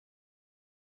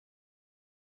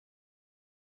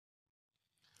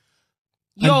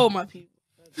Yo, my people.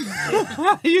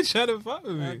 You trying to fuck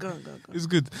with me? Go. It's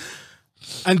good.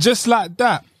 And just like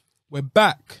that, we're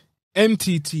back.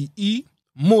 MTTE,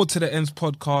 More to the Ends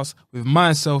podcast with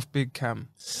myself, Big Cam.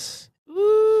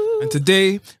 And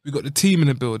today, we got the team in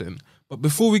the building. But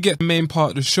before we get the main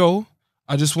part of the show,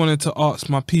 I just wanted to ask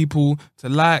my people to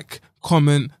like,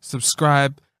 comment,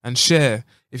 subscribe, and share.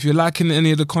 If you're liking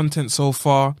any of the content so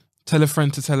far, tell a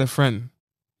friend to tell a friend.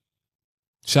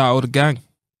 Shout out the gang.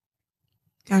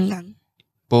 Gang.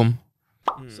 Boom.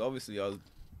 So obviously I was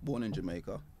born in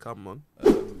Jamaica. Come on.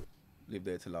 Lived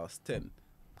there till I was 10.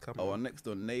 Our next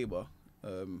door neighbour,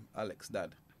 Alex's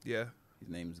dad. Yeah. His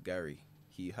name's Gary.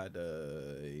 He had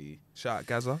a... Shout out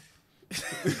Gaza.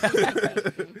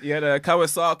 He had a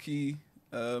Kawasaki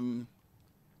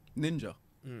Ninja.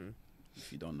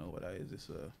 If you don't know what that is, it's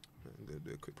a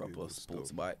proper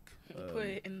sports bike. Put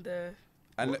it in the...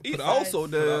 And Put it also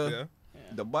up, yeah.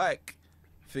 the bike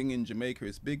thing in Jamaica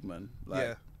is big, man.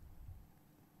 Like,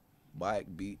 bike,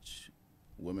 beach,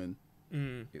 women,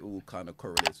 it all kind of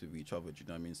correlates with each other. Do you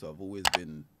know what I mean? So I've always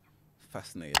been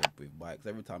fascinated with bikes.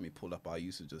 Every time we pull up, I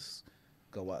used to just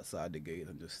go outside the gate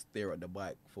and just stare at the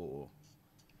bike for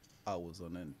hours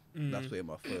on end. That's where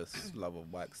my first love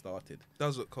of bike started.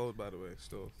 Does look cold, by the way,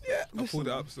 still. Yeah. I pulled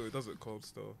it up, so it does look cold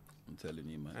still. I'm telling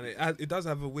you, man. And it does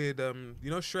have a weird, you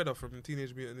know, Shredder from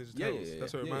Teenage Mutant Ninja Turtles?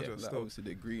 That's what it reminds me of like still. obviously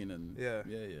they're green and... Yeah.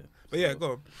 But so, yeah,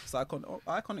 go on. It's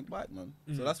iconic bike, man.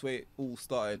 So that's where it all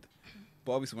started.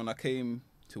 But obviously when I came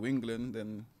to England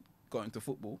and got into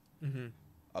football,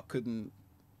 I couldn't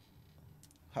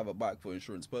have a bike for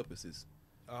insurance purposes.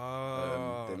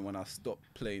 Then when I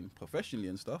stopped playing professionally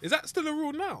and stuff... Is that still a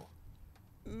rule now?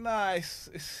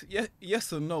 Nice.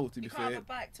 Yes and no, to be You fair. can't have a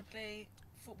bike to play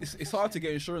football. It's hard to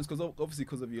get insurance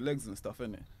because of your legs and stuff,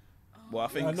 isn't it? Well, I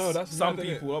think that's some mad,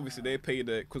 innit? people obviously they pay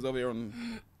because they're on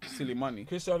silly money.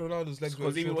 Cristiano Ronaldo's legs were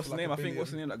Because even short what's for the like name? a I think billion.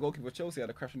 what's the name? That goalkeeper for Chelsea had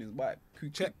a crash on his bike.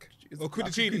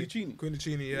 Kudicini.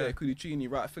 Kudicini, yeah. Yeah, Kudicini.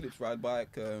 Right, Phillips ride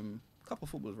bike. Couple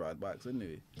footballers ride bikes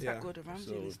anyway. Is that Gordon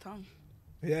Ramsay in his tongue?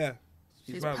 Yeah.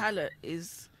 His palate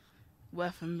is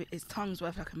worth his tongue's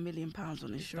worth like £1 million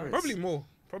on insurance. Probably more.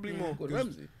 More. Gordon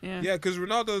Ramsay. Yeah, because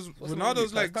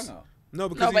Ronaldo's legs. No,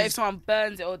 because no, but if someone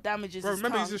burns it or damages Bro, his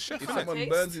remember tongue, he's a chef, he If can't someone taste.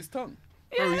 burns his tongue.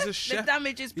 Bro, he's a chef. The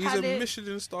damage is He's palate. a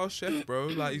Michelin star chef, bro.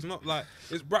 Like he's not like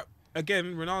it's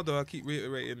again. Ronaldo, I keep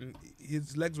reiterating,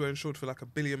 his legs were insured for like £1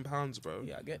 billion, bro.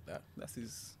 Yeah, I get that. That's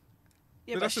his.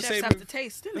 Yeah, But but that's the chefs same- have to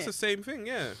taste, That's the innit? same thing,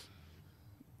 yeah.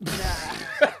 Nah.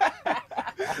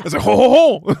 It's like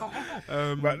ho ho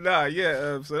ho. But nah,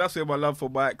 yeah. So that's where my love for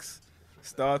bikes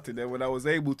started. And when I was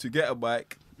able to get a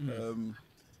bike,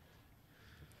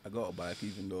 I got a bike.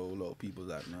 Even though a lot of people's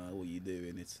like, "Nah, what you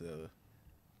doing? It's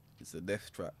a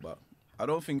death trap." But I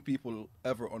don't think people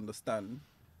ever understand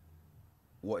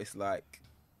what it's like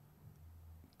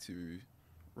to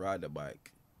ride a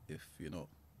bike if you're not.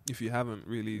 If you haven't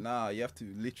really, Nah, you have to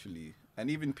literally. And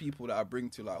even people that I bring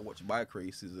to like watch bike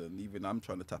races, and even I'm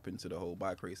trying to tap into the whole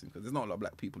bike racing because there's not a lot of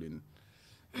black people in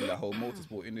that whole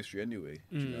motorsport industry anyway.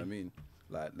 Do you know what I mean?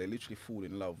 Like they literally fall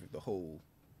in love with the whole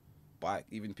bike.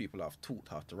 Even people I've taught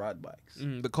how to ride bikes.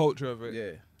 the culture of it.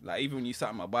 Yeah, like even when you sat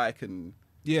on my bike and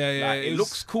Yeah, like, it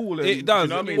looks cool. And, it does. You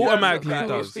know what I It mean? automatically Like,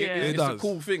 does. Yeah. It's It does. a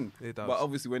cool thing. It does. But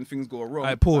obviously when things go wrong,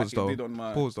 I pause like it though. did on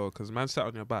my... Pause though, because man sat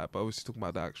on your bike, but obviously talking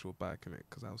about the actual bike in it,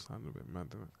 because I was sounding a bit mad,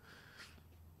 didn't it?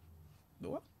 The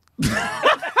what?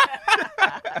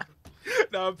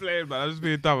 No, I'm playing, man. I'm just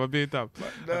being dumb. I'm being dumb.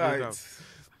 Nah,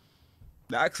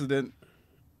 the accident.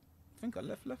 I think I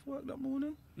left work that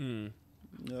morning.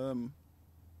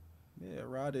 Yeah,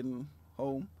 riding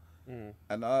home,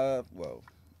 and I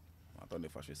don't know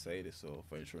if I should say this or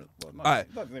for insurance. Well, no, Alright,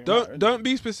 it doesn't even matter, don't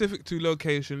be specific to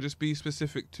location. Just be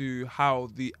specific to how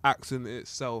the accident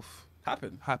itself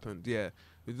happened. Yeah,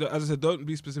 as I said, don't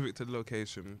be specific to the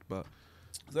location. But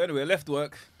So anyway, I left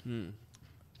work,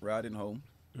 riding home,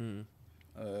 and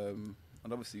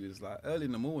obviously it was like early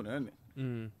in the morning, isn't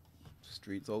it?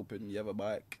 Streets open. You have a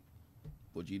bike.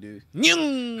 What do you do?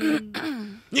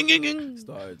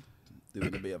 Started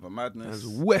doing a bit of a madness. it's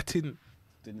wetting.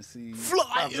 Didn't see.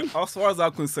 Flying. As far as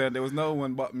I'm concerned, there was no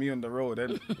one but me on the road. There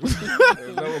was no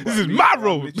one but This is me. my I'm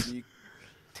road. literally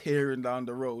tearing down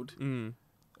the road. Then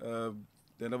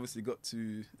obviously got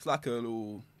to. It's like a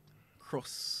little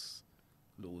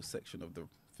section of the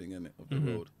thing in it of the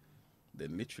road.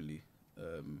 Then literally,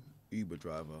 Uber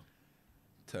driver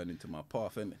turned into my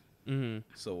path, innit?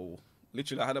 So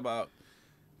literally, I had about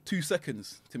 2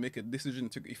 seconds to make a decision.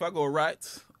 If I go right,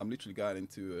 I'm literally going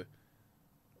into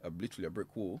a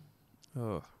brick wall.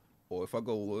 Oh. Or if I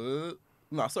go,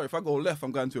 if I go left,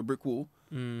 I'm going to a brick wall.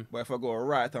 But if I go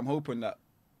right, I'm hoping that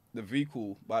the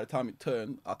vehicle, by the time it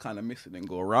turned, I kind of missed it and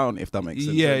go around, if that makes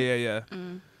sense. Yeah.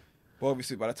 But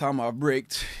obviously, by the time I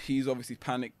braked, he's obviously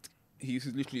panicked. He's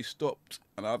literally stopped,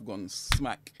 and I've gone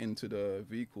smack into the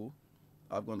vehicle.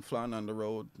 I've gone flying down the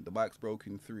road. The bike's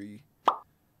broken 3.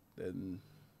 Then,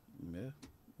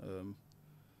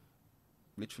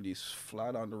 literally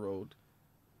fly down the road.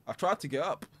 I tried to get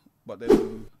up, but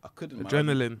then I couldn't.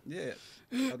 Adrenaline. Yeah,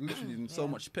 I was literally in so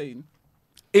much pain.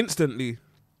 Instantly.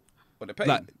 But the pain.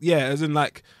 Like, yeah, as in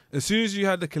like, as soon as you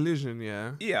had the collision,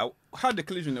 yeah. Yeah, I had the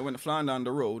collision that went flying down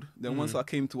the road. Then once I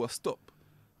came to a stop,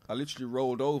 I literally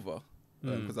rolled over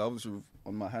because I was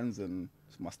on my hands and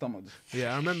my stomach.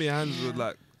 Yeah, I remember your hands were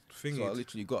like thingied. So I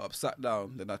literally got up, sat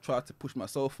down. Then I tried to push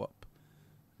myself up.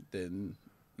 Then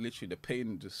literally the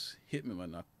pain just hit me,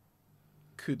 man. I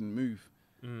couldn't move.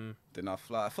 Then I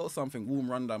felt something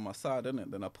warm run down my side, innit?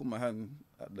 Then I put my hand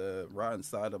at the right hand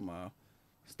side of my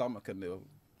stomach and there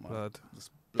was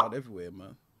just blood everywhere,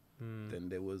 man. Then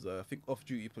there was, I think,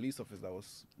 off-duty police officer that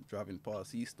was driving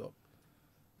past. He stopped.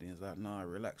 Then he's like, nah,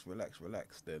 relax.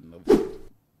 Then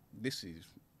this is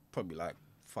probably like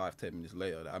 5-10 minutes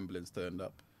later, the ambulance turned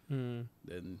up.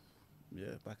 Then,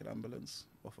 back at the ambulance,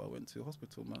 off I went to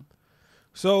hospital, man.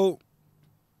 So,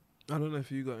 I don't know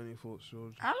if you got any thoughts,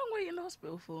 George. How long were you in the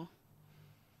hospital for?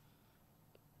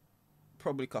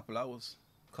 Probably a couple hours.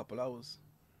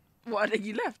 What, and then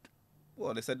you left?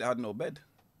 Well, they said they had no bed.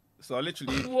 So I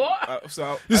literally... What?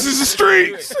 This is the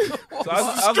streets! So I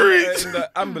was in the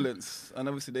ambulance, and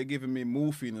obviously they're giving me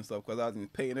morphine and stuff because I was in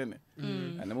pain, innit?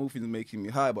 And the morphine's making me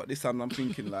high, but this time I'm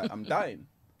thinking, like, I'm dying.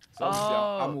 So obviously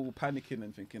I'm all panicking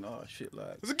and thinking, oh, shit,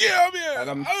 like... So get out of here! And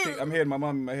I'm hearing my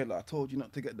mum in my head, like, I told you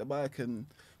not to get the bike, and...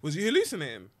 Was you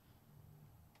hallucinating?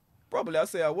 Probably, I'd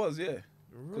say I was, yeah.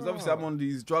 Because obviously I'm on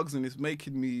these drugs and it's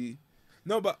making me...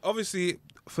 No, but obviously,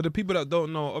 for the people that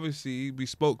don't know, obviously, we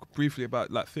spoke briefly about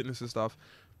like fitness and stuff.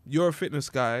 You're a fitness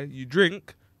guy. You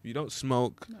drink. You don't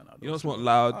smoke. You don't smoke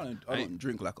loud. I don't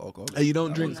drink like alcohol. And you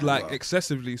don't drink like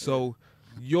excessively. So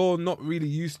you're not really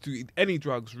used to any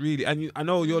drugs, really. And I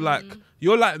know you're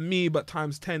like me, but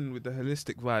times 10 with the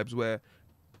holistic vibes, where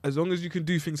as long as you can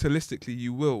do things holistically,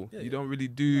 you will. You don't really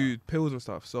do pills and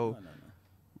stuff. So. No.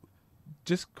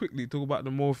 Just quickly talk about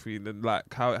the morphine and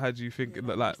like how do you think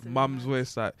that like mum's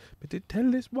voice like, but did tell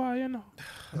this boy, you know?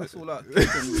 That's all I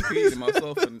keep on repeating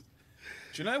myself. And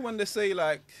do you know when they say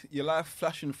like your life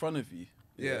flash in front of you?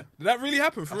 Yeah. Did that really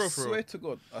happen for real? I swear to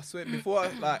God. I swear before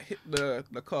I like hit the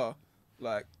car,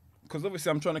 like, because obviously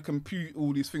I'm trying to compute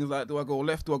all these things like, do I go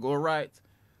left, do I go right?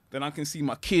 Then I can see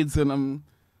my kids and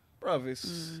bruv,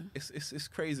 it's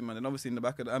crazy, man. And obviously in the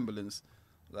back of the ambulance,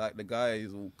 like the guy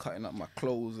is all cutting up my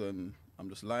clothes and I'm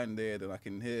just lying there. Then I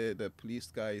can hear the police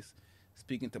guys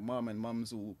speaking to mum, and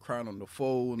mum's all crying on the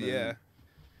phone. Yeah,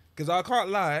 because I can't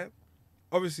lie.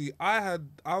 Obviously, I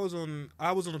was on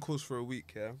a course for a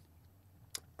week. Yeah,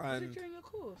 and was it during a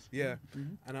course? Yeah,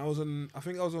 and I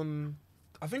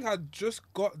think I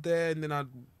just got there, and then I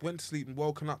went to sleep and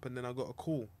woken up, and then I got a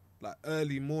call like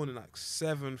early morning, like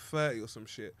 7:30 or some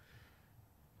shit.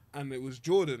 And it was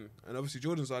Jordan, and obviously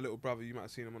Jordan's our little brother. You might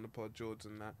have seen him on the pod, George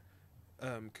and that.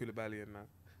 Koulibaly and that,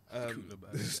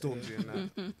 Stormzy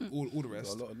and that, all the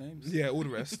rest. Got a lot of names. Yeah, all the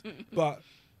rest. But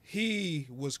he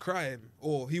was crying,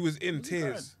 or he was in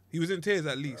tears. He was in tears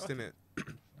at least, innit?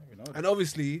 And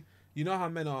obviously, you know how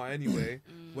men are anyway.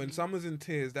 When someone's in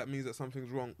tears, that means that something's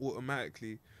wrong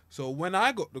automatically. So when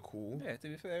I got the call, yeah, to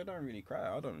be fair, I don't really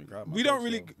cry. I don't really cry. We don't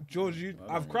really, George.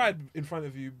 I've cried in front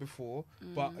of you before,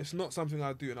 but it's not something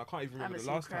I do, and I can't even remember the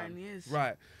last time.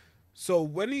 Right. So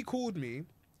when he called me.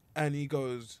 And he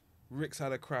goes, Rick's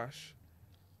had a crash.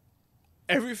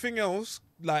 Everything else,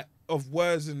 like, of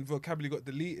words and vocabulary got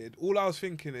deleted. All I was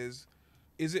thinking is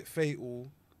it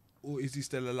fatal or is he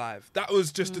still alive? That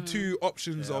was just the two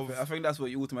options of... I think that's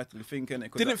what you automatically think,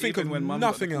 innit? Didn't think of when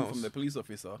nothing else. From the police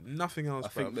officer. Nothing else, I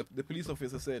think the police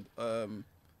officer said,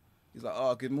 he's like,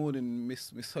 oh, good morning,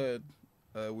 Miss Heard.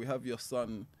 We have your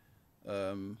son.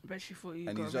 Bet she thought you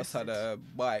and got he's just arrested. had a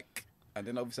bike. And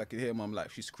then obviously I could hear mum,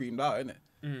 like, she screamed out, innit?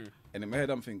 And in my head,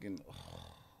 I'm thinking,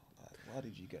 why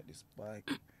did you get this bike?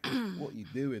 What you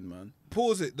doing, man?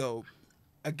 Pause it, though.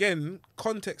 Again,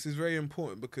 context is very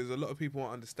important because a lot of people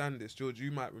won't understand this. George,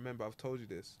 you might remember, I've told you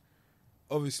this.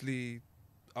 Obviously,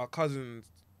 our cousins,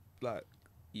 like...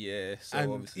 Yeah, so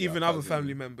and even other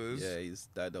family members. Yeah, his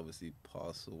dad obviously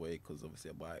passed away because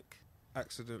obviously a bike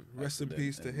accident. Rest in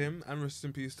peace to him, and rest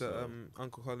in peace to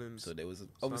Uncle Collins. So there was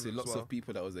obviously lots of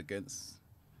people that was against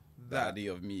the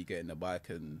idea of me getting a bike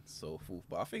and so forth.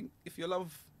 But I think if you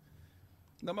love,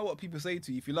 no matter what people say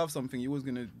to you, if you love something, you're always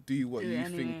gonna do what you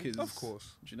think is, of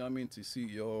course. Do you know what I mean? To suit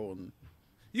your own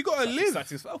You gotta live.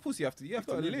 Of course, you have to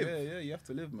live. Yeah, you have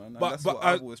to live, man. And But that's what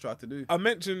I've always tried to do. I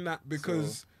mentioned that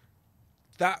because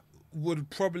that would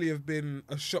probably have been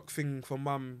a shock thing for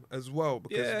mum as well,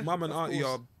 because mum and auntie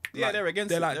are they're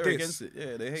against it. They're against it.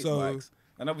 Yeah, they hate bikes.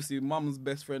 And obviously, mum's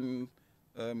best friend,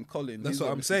 Colin. That's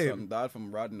what I'm saying. Died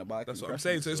from riding a bike. That's what I'm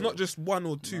saying. So it's not just one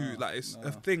or two. Like it's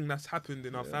a thing that's happened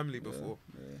in our family before.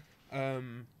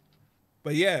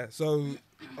 But yeah, so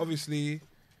obviously,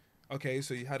 okay,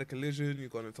 so you had a collision, you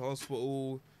got into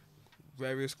hospital,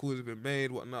 various calls have been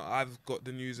made, whatnot. I've got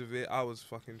the news of it. I was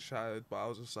fucking shattered, but I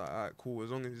was just like, alright, cool.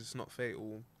 As long as it's not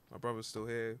fatal, my brother's still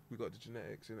here. We got the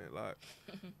genetics in it, like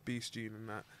beast gene and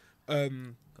that.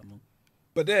 Come on.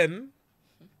 But then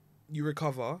you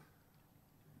recover.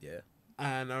 Yeah.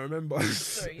 And I remember.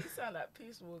 Sorry, you sound like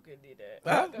Peace Walker did it.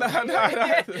 No.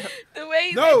 The way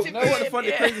you No, what the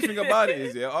funny crazy thing about it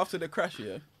is, after the crash,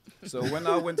 so when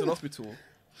I went to the hospital,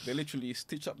 they literally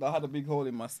stitched up. I had a big hole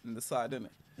in the side,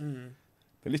 innit?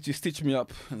 They literally stitched me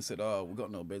up and said, "Oh, we got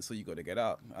no bed, so you got to get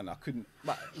out." And I couldn't.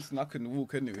 But listen, I couldn't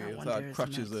walk anyway. So I had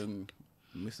crutches, and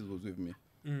Mrs. was with me.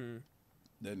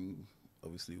 Then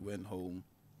obviously went home,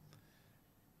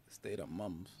 stayed at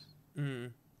mum's.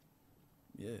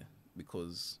 Yeah,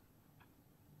 because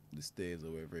the stairs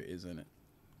or wherever it is, innit?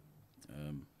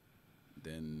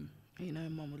 Then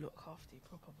mum will look after you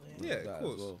properly. Yeah, of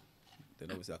course. Well. Then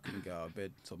obviously I couldn't get out of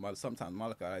bed. So sometimes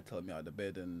Malika had to tell me out of the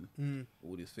bed and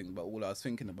all these things. But all I was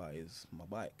thinking about is my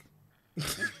bike.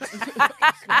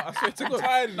 I swear to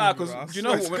God. Nah, because you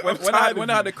know when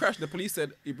I had the crash, the police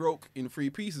said it broke in 3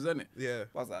 pieces, innit? Yeah.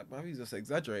 I was like, bro, he's just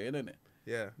exaggerating, innit?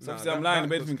 Yeah. So obviously I'm lying in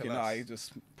bed thinking, he's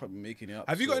just probably making it up.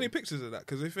 Have you got any pictures of that?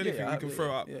 Because if anything, you can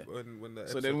throw up when the.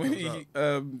 So then when he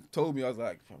told me, I was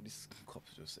like, this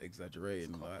cop's just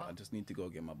exaggerating. Like, I just need to go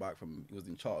get my bike from. It was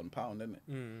in Charlton Pound,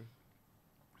 innit?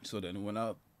 So then when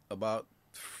about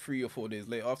 3 or 4 days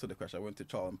later after the crash, I went to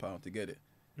Charlton Pound to get it.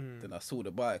 Then I saw the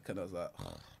bike and I was like,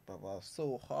 I was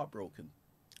so heartbroken.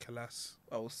 Class.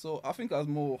 I think I was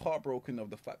more heartbroken of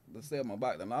the state of my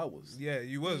bike than I was. Yeah,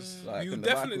 you was. Like, you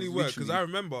definitely were, because I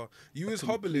remember you was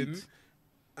hobbling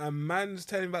and man's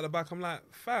telling me about the bike. I'm like,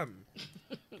 fam.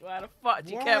 Why the fuck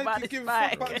do you care about this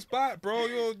bike? About this bike, bro?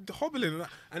 You're hobbling.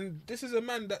 And this is a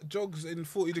man that jogs in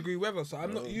 40-degree weather, so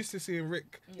I'm not used to seeing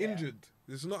Rick injured.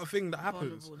 It's not a thing that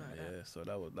happens. So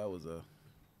that was a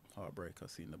heartbreak. I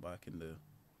seen the bike in the.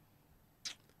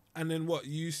 And then what?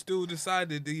 You still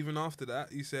decided even after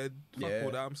that? You said, "Fuck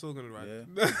all that. I'm still gonna ride."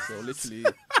 Yeah. So literally,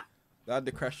 I had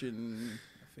the crash in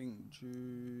I think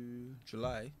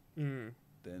July.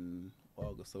 Then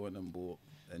August, I went and bought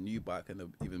a new bike and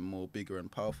an even more bigger and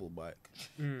powerful bike.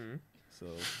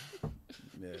 So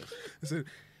yeah. So,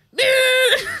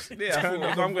 I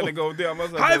thought if I'm gonna go there, I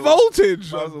must high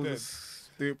voltage. Might as well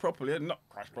just do it properly, not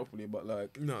crash properly, but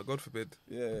like no, God forbid.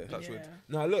 Yeah, that's weird.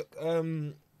 Now look,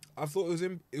 I thought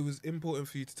it was important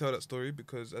for you to tell that story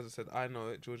because, as I said, I know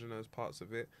it. Georgia knows parts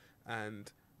of it,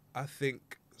 and I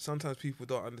think sometimes people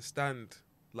don't understand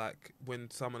like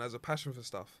when someone has a passion for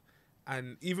stuff,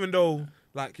 and even though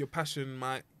like your passion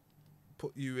might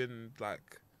put you in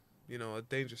like a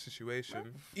dangerous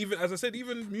situation. Even as I said,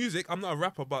 even music. I'm not a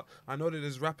rapper, but I know that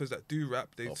there's rappers that do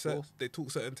rap. They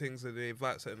talk certain things and they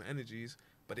invite certain energies,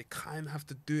 but they kind of have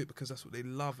to do it because that's what they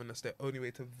love and that's their only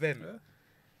way to vent. Yeah.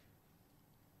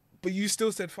 But you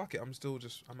still said, fuck it, I'm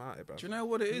out here, bro. Do you know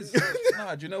what it is? Do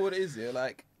you know what it is, yeah?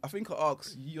 Like, I think I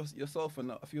asked yourself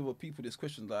and a few other people this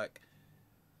question, like,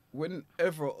 when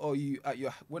are you at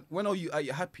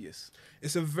your happiest?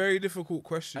 It's a very difficult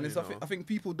question, and I think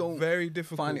people don't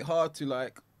find it hard to,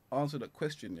 like, answer that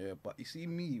question, yeah? But you see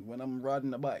me, when I'm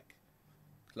riding a bike,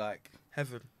 like...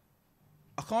 Heaven.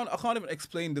 I can't even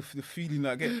explain the feeling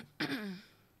I get.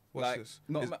 Watch this.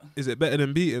 Is it better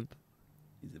than beating?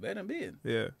 Is it better than beating?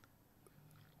 Yeah.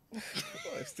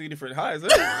 It's 2 different highs,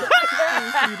 isn't it?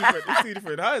 It's 2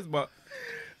 different highs, but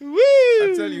woo!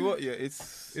 I tell you what,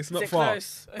 it's not far.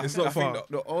 Close? It's not far. Think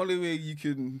the only way you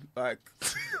can like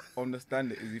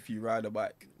understand it is if you ride a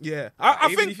bike. Yeah,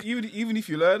 I think even if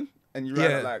you learn and you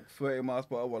ride at like 30 miles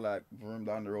per hour, like room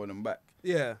down the road and back.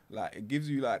 Yeah, like it gives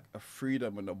you like a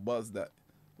freedom and a buzz that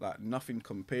like nothing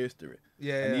compares to it.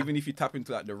 Yeah, and even if you tap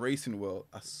into like the racing world,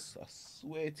 I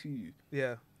swear to you,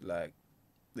 like.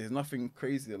 There's nothing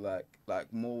crazier like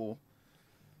more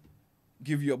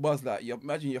give you a buzz. Like you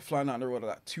imagine you're flying down the road at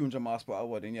like 200 miles per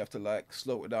hour, then you have to like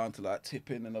slow it down to like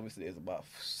tip in, and obviously there's about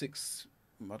 6,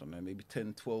 I don't know, maybe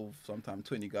 10, 12, sometimes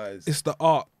 20 guys. It's the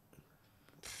art.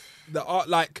 The art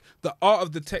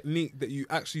of the technique that you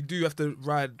actually do have to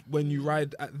ride when you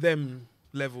ride at them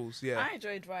levels. Yeah, I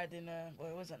enjoyed riding. It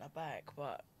wasn't a bike,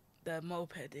 but the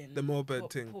moped in The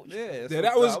moped thing. Portugal. Yeah, Yeah,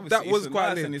 that was it's quite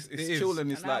nice lit. and It it's is. chill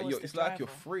and it's And I like was you're the it's like you're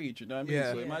driver. free. Do you know what I mean?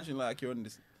 Yeah. So Yeah. imagine like you're on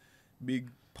this big,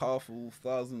 powerful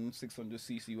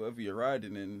 1,600cc whatever you're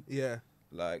riding in, Yeah.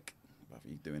 like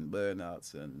you doing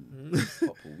burnouts and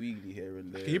pop a wheelie here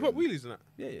and there. Can you pop and- wheelies in that?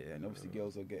 Yeah, and obviously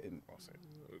girls are getting. Oh, sorry.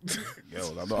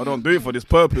 Girls, I don't do it for this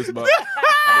purpose, but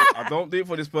I don't do it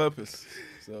for this purpose.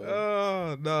 So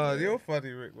Oh no, you're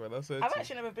funny, Rick. Man, that's I've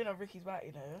actually never been on Ricky's bike,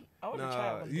 you know. I want to try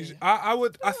it Nah, one you day. I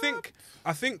would. I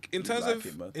think in terms like of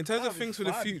it, man. things That'd for be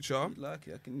the fun. future. you like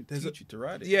it, I can There's teach you to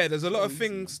ride it. Yeah, there's a lot of So easy,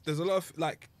 things. There's a lot of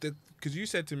like because you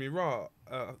said to me, "Rah,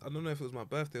 I don't know if it was my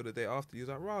birthday or the day after." You was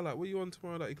like, "Rah, like, what you on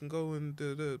tomorrow? Like, you can go and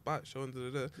do the bike show and da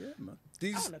da da." Yeah, man. I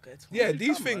These, want to go to yeah, Really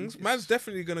these fun, man. things, It's- man's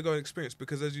definitely gonna go and experience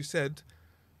because, as you said,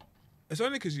 it's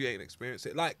only because you ain't experienced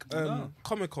it. Like No.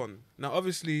 Comic-Con. Now,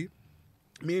 obviously,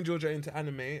 me and George are into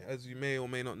anime, as you may or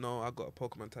may not know. I got a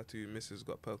Pokemon tattoo. Mrs.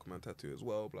 got a Pokemon tattoo as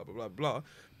well. Blah blah blah blah.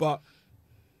 But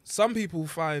some people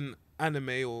find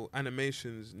anime or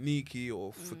animations neaky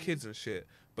or for kids and shit.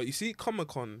 But you see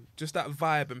Comic-Con, just that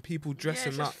vibe and people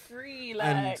dressing yeah, up, just free,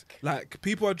 and like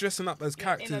people are dressing up as your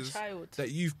inner characters child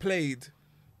that you've played,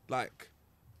 like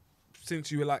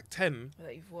since you were like 10,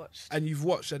 that you've watched. and you've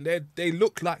watched, and they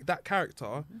look like that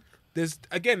character. There's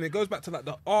again, it goes back to like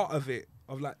the art of it,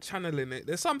 of like channeling it.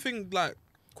 There's something like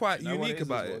quite You know what unique is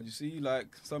about as well? it. You see, like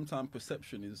sometimes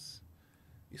perception is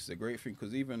it's a great thing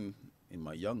because even in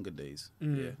my younger days,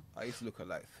 yeah, I used to look at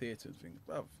like theatre and think,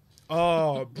 bruv,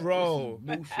 Oh, bro,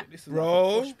 this is bullshit. This is Bro.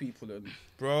 like for posh people and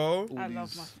bro. all I these,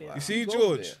 love my theatre. like, You see, go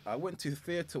George? there. I went to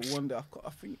theatre one day. I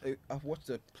think I've watched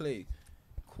a play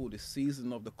called The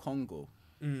Season of the Congo.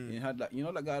 And it had like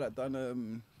that guy that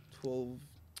done 12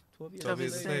 years 12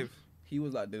 Years a a Slave? Slave. He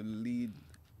was like the lead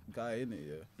guy in it,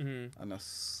 yeah. Mm-hmm. And I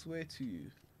swear to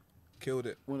you, Killed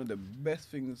it, one of the best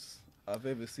things I've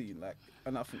ever seen. Like,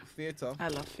 and I think theatre, I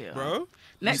love theatre. bro.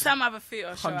 Next time I have a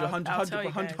theatre show,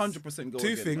 100% go 2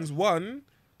 again, things. man. One,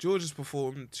 George has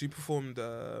performed. She performed.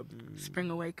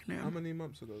 Spring Awakening. How many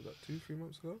months ago? Was that 2-3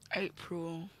 months ago?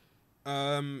 April.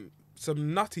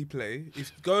 Some nutty play.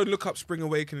 If go and look up Spring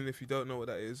Awakening if you don't know what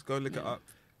that is, go and look it up.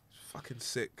 It's fucking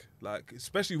sick. Like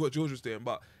especially what George was doing.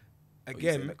 But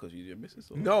again, because you didn't miss it.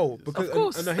 Or no, just- because Of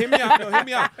course. and hear me out. No, hear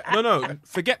me out. No,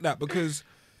 forget that because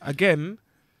again,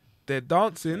 they're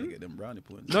Trying to dancing. get them brownie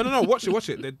points. No. Watch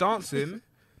it. They're dancing,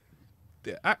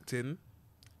 they're acting,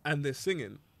 and they're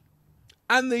singing,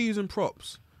 and they're using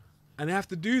props, and they have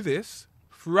to do this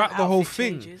throughout And the whole outfit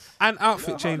thing changes. and outfit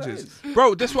You know how that changes, is?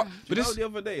 bro. This what, Do but you know this the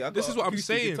other day, I this got is what I'm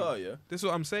acoustic saying. Guitar, yeah? this is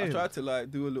what I'm I saying, tried to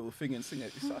like do a little thing and sing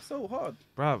it. It's like, so hard.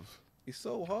 bruv. It's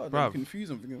so hard. Bruv. I'm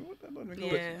confused. I'm thinking, what? I don't even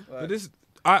know. Yeah. Like, But this,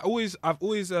 I've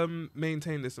always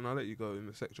maintained this, and I'll let you go in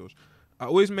a sec, George. I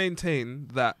always maintain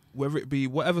that whether it be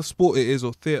whatever sport it is,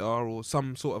 or theatre, or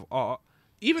some sort of art,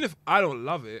 even if I don't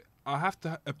love it, I have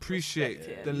to appreciate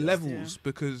Respect it, the yeah. levels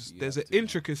because You there's have an to, man.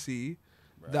 intricacy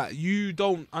Right. that you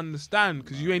don't understand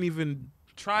because you ain't even And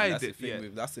tried that's it the thing yet.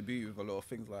 with, that's the beauty with a lot of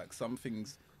things. Like some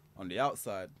things on the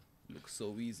outside look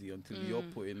so easy until you're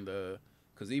put in the.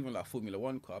 Because even like Formula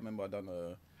One car, I remember I done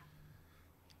a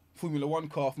Formula One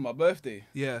car for my birthday,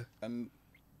 Yeah, and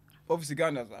obviously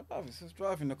going there, I was like, bruv, it's just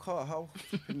driving the car. How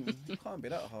it can't be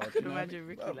that hard. I could imagine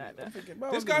Ricky like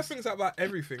that. this guy thinks about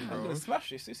everything, I'm bro. gonna smash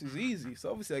this. This is easy.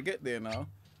 So obviously I get there now,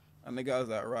 and the guy's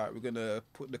like, right, we're gonna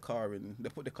put the car in. They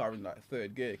put the car in like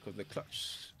third gear because the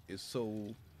clutch is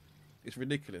so, it's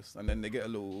ridiculous. And then they get a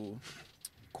little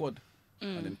quad,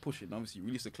 and then push it. And obviously you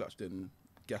release the clutch, then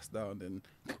gas down, then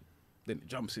it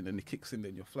jumps in, then it kicks in,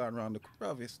 then you're flying around the.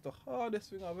 Bruv, it's the hardest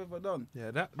thing I've ever done.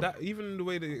 Yeah, that even the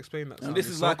way they explain that. And sound this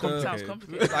is is so like Sounds complicated.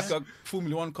 complicated. like a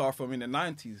Formula One car from in the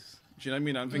 90s. Do you know what I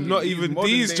mean? I'm thinking Not these even modern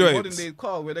these day, modern joints. day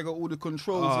car where they got all the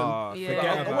controls Ah, Yeah. forget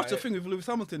Like, I about watched a it. thing with Lewis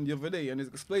Hamilton the other day, and he's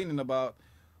explaining about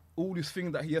all these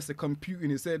things that he has to compute in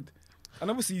his head. And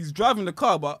obviously he's driving the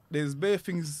car, but there's bare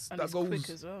things And that it's goes. quick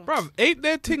as well. Bruv, ain't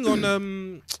their thing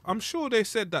on I'm sure they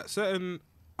said that certain,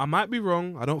 I might be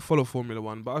wrong, I don't follow Formula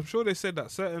One, but I'm sure they said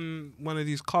that certain one of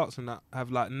these carts and that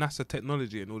have like NASA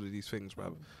technology and all of these things,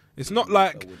 bruv. It's not I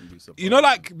like, wouldn't be surprised. you know,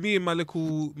 like me and my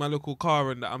little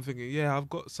car and that I'm thinking, yeah, I've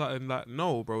got something like,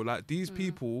 no, bro, like these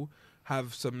people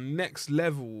have some next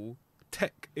level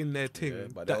tech in their thing Yeah,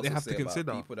 but that they also have to say about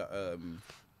consider. People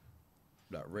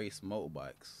that race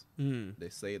motorbikes, Mm. they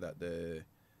say that the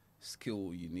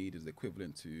skill you need is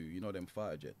equivalent to, you know, them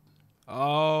fighter jet.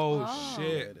 Oh, Oh. Yeah,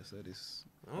 shit. they said it's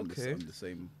Okay. on the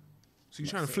same. So you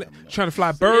Not trying to saying fly, I'm not- trying to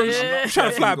fly birds? Yeah. You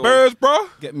trying to fly Go. birds, bro?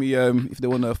 Get me if they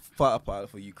want a fighter pilot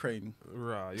for Ukraine.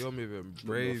 Right, you're moving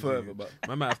Go crazy. further, but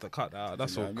I might have to cut that out.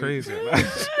 That's You so know what I mean?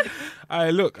 crazy.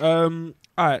 Alright, look.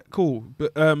 Alright, cool.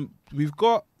 But we've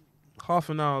got half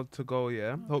an hour to go,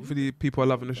 yeah. Hopefully people are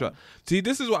loving the shot. See,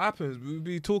 this is what happens. We'll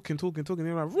be talking. And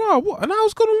you're like, wow, what? An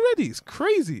hour's gone already. It's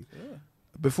crazy. Yeah.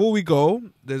 Before we go,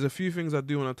 there's a few things I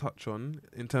do want to touch on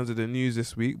in terms of the news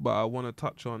this week, but I want to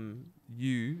touch on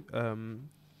you and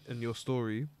your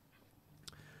story.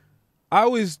 I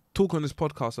always talk on this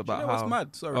podcast about you know how... what's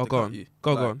mad? Sorry oh, to go cut on. you.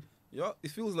 Go Like, on. Yeah,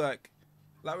 it feels like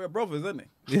we're brothers, isn't it?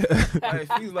 Yeah. Like,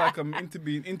 it feels like I'm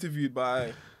being interviewed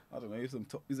by, I don't know,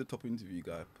 he's a top interview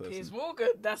guy person. Piers Morgan,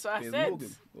 that's what Piers I said.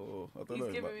 Morgan. Oh, I don't He's know.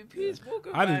 giving but, me Piers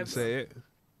Morgan I didn't vibes. say it.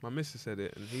 My missus said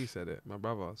it and he said it, my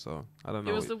brother, so I don't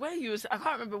know. It was the way you was. I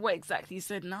can't remember what exactly he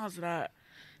said, and I was like,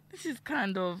 "This is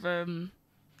kind of."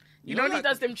 You know, when he like-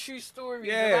 does them true stories.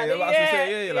 Yeah, about like, it? I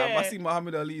say, like I see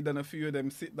Muhammad Ali done a few of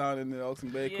them sit down and ask him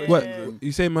very Yeah. What? questions. And,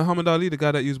 You say Muhammad Ali, the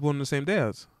guy that you was born on the same day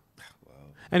as? wow,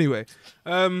 Anyway,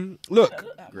 look, Look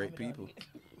at great Muhammad people.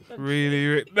 Ali.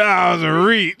 really, that was a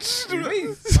reach.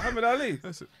 Me, Muhammad Ali.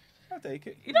 That's it. I'll take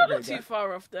it. You don't look too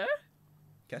far off there.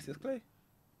 Cassius Clay.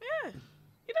 Yeah.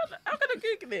 You don't. I'm gonna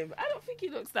Google him. I don't think he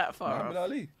looks that far Muhammad off.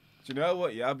 Ali. Do you know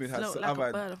what? Yeah, Float like I've a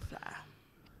had butterfly.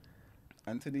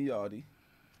 Anthony Yardy.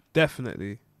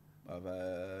 Definitely. I've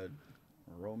had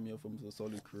Romeo from the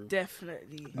Solid Crew.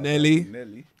 Definitely. I've Nelly. had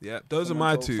Nelly. Yeah, those Someone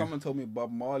are my told- two. Someone told me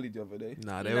Bob Marley the other day.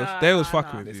 Nah, they Nah, was nah,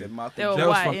 fucking nah. They with said you. Michael They were They was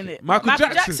white, fucking- innit? Michael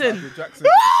Jackson. Michael Jackson.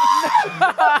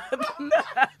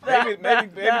 maybe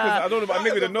because I don't know about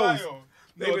nigga that knows.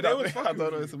 Maybe they was that, I fucking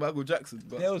don't know. with It's Michael Jackson.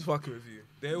 But They was fucking with you.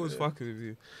 They was fucking with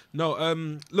you.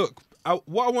 No, look,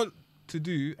 what I want to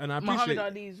do, and I appreciate. Muhammad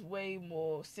Ali is way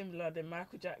more similar than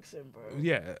Michael Jackson, bro.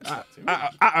 Yeah, at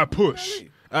a push,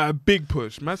 at a big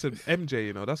push. Man said MJ,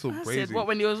 you know, that's all I crazy. said, what,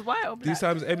 when he was white or black? These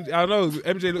times, I know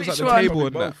MJ looks Which like the one? table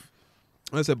and Probably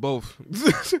that. I said both.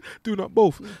 Do not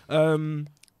both.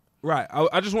 Right.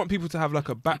 I just want people to have like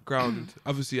a background.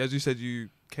 Obviously, as you said, you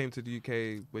came to the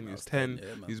UK when you was 10. yeah,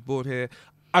 man. You was born here.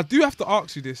 I do have to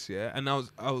ask you this, yeah, and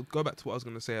I'll go back to what I was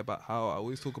going to say about how I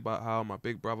always talk about how my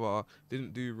big brother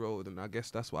didn't do road, and I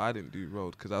guess that's why I didn't do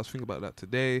road, because I was thinking about that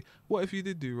today. What if you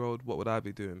did do road? What would I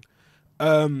be doing?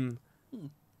 Do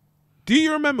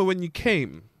you remember when you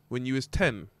came, when you was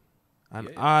 10, and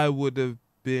Yeah. I would have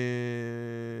been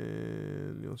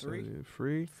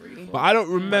three? Free. But I don't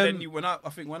And remember. then I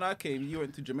think when I came, you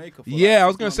went to Jamaica. For Yeah, like I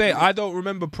was 6 gonna months, say didn't you? I don't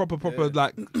remember proper Yeah.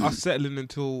 like us settling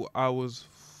until I was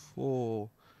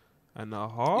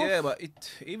 4.5. Yeah, but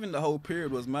even the whole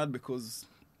period was mad because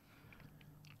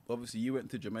obviously you went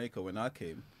to Jamaica when I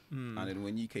came, and then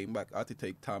when you came back, I had to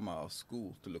take time out of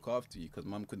school to look after you because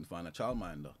Mum couldn't find a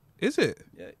childminder. Is it?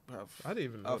 Yeah, bruv. I didn't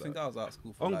even know I think that. I was out of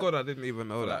school for On like, God, I didn't even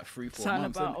know for that. like 3-4 Something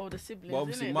months. about innit? all the siblings, But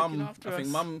obviously, innit? Mum, Looking after I think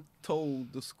us. Mum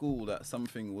told the school that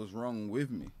something was wrong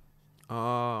with me.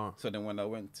 Ah, So then when I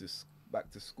went back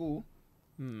to school,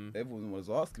 everyone was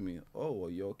asking me, "Oh,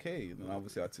 are you okay?" And then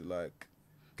obviously I had to like,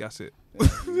 gas it. yeah,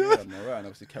 I'm alright, and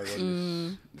obviously carry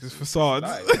on This facade.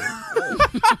 life.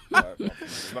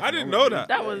 I didn't know that.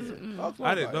 That was.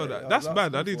 I didn't know that. That's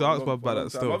bad. I need to ask Bob about that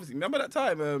still. Obviously, remember that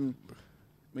time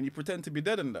when you pretend to be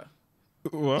dead and that?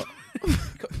 What?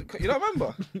 You don't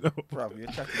remember? No. Bruv, you're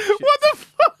chatting shit. What the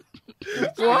fuck?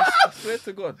 What? I swear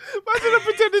to God. Imagine I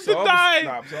pretended to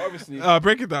die. So obviously,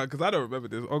 Break it down, because I don't remember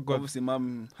this. Oh God. obviously,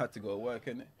 Mum had to go to work,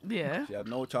 innit? Yeah. She had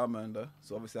no childminder,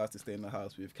 so obviously I had to stay in the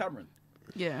house with Cameron.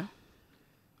 Yeah.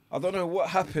 I don't know what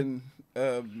happened.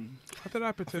 How did I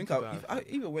I pretend think to die? I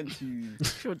even went to.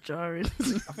 You're jarring.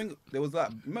 I think there was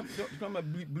that. Remember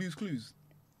Blue's Clues?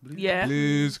 Yeah.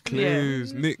 Blues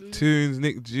Clues, Nick Tunes,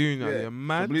 Nick Jr. You're So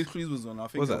mad. Blue's Clues was on. I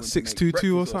think Was I that went to make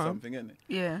 622 or breakfast something? innit?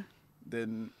 Yeah.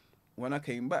 Then when I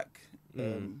came back,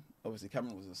 obviously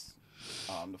Cameron was just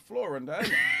on the floor and that.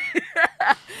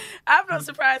 innit? I'm not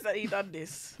surprised that he done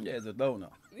this. Yeah, it's a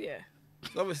donut. Yeah.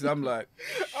 So obviously I'm like,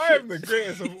 I am the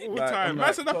greatest of all like, time. I'm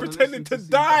Man said I'm trying pretending listen to see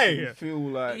if I die. can Feel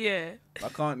like Yeah. I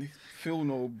can't feel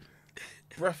no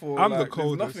breath or I'm like, the there's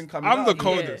coldest. nothing coming I'm out the of me.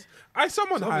 coldest.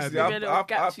 Someone So hired obviously me. Give it a little I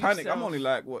gap to panicked. I'm yourself. only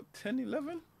like what 10,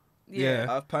 11. Yeah.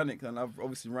 I've panicked and I've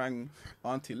obviously rang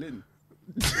Auntie Lynn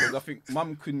because I think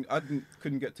Mum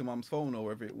couldn't get to Mum's phone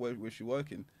or where she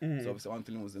working. So obviously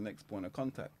Auntie Lynn was the next point of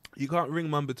contact. You can't ring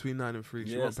Mum between 9 and 3.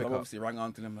 She Yeah, won't so I pick up. obviously rang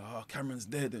Auntie Lynn. Like, oh, Cameron's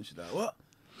dead, and she's like, what?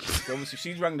 So obviously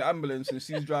she's rang the ambulance and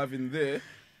she's driving there,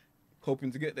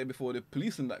 hoping to get there before the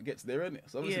police and that gets there, innit?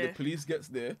 So obviously Yeah. the police gets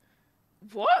there.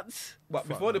 What? But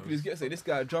before the police gets there, this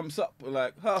guy jumps up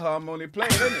like, haha, I'm only playing,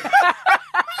 innit?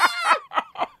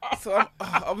 So I'm,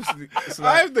 obviously, it's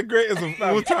like, I'm the greatest of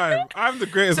all time. I'm the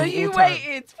greatest So of all you time.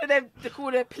 waited for them to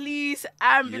call the police,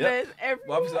 ambulance, But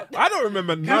everyone. obviously, I don't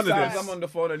remember none of sometimes this. I'm on the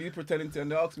phone and he's pretending to,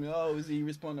 and they ask me, oh, is he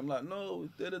responding? I'm like, no.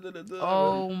 Da, da, da, da, da.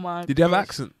 Oh my. Did you have gosh.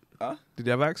 accent? Huh? Did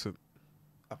you have accent?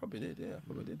 I probably did, yeah. I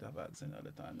probably did have accent at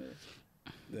the time,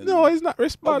 yeah. Then, No, he's not obviously,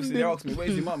 responding. they asked me,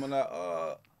 where's your mum? I'm like,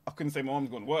 I couldn't say my mum's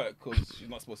going to work because she's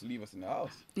not supposed to leave us in the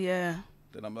house. Yeah.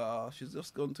 Then I'm like, she's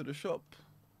just gone to the shop.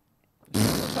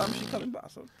 What time is she coming back?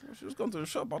 So she's just gone to the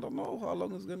shop. I don't know how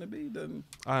long it's going to be. Then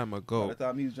I am a by goat. the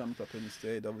time he's jumped up and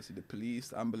stayed, obviously the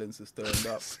police, ambulances turned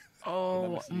up.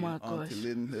 Oh And my obviously gosh. Auntie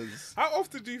Lynn has... How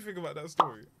often do you think about that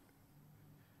story?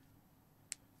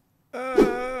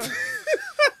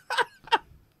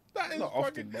 That is Not fucking-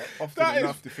 often, but often that is-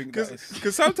 enough to think that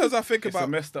Because sometimes I think it's a about...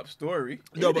 messed up story.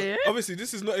 No, but Yeah. obviously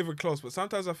this is not even close, but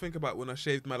sometimes I think about when I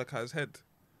shaved Malachi's head.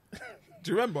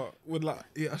 Do you remember? When like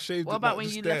I shaved What it, about like, when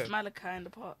just you there. left Malachi in the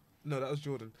park? No, that was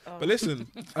Jordan. Oh. But listen,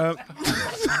 but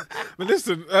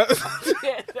listen. Yeah,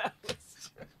 that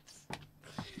was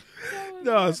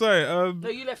No, sorry. No,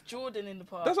 you left Jordan in the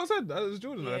park. That's what I said. That was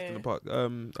Jordan I left in the Yeah.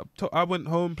 park. I went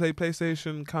home, played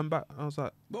PlayStation, come back. I was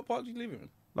like, What park did you live in?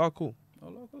 oh, cool.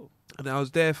 Oh, cool. And then I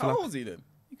was there for How like, old was he then?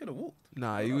 He could have walked.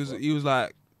 nah, Oh, he that's was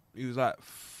like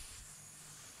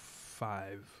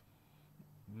 5,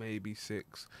 maybe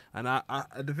 6. And I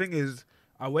the thing is,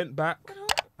 I went back,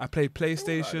 I played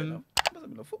PlayStation. Must have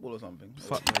been a football or something.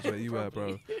 Fuck knows where you were,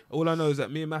 bro. All I know is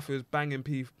that me and Matthew was banging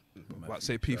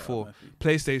Matthew, P4, shout out Matthew.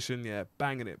 PlayStation, yeah,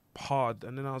 banging it hard.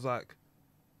 And then I was like,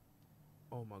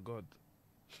 oh my God.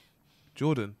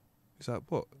 Jordan. He's like,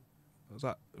 what? I was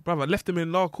like, brother, I left him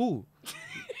in law, cool.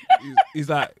 he's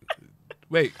like,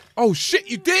 wait, oh shit,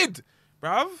 you did,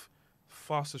 bruv.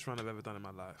 Fastest run I've ever done in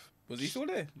my life. Was he still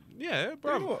there? Yeah, Tell you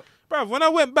bruv. what. Bruv, when I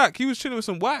went back, he was chilling with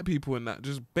some white people and that,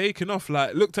 just baking off,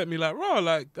 like, looked at me like, raw,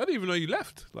 like, I didn't even know you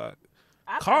left. Like,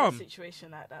 I've calm. had a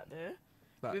situation like that there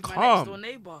like with my calm. next door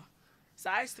neighbour. So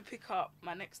I used to pick up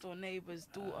my next door neighbour's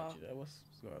daughter. That was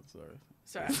sorry.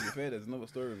 Sorry. To be fair, there's another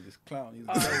story with this clown. He's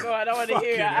Oh God, I don't want to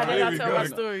hear it. I Fucking did hell, not here tell we my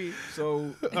go. story.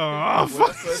 So Oh, when I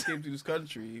fuck. first came to this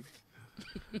country,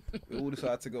 we all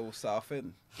decided to go South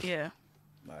End. Yeah.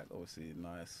 Like obviously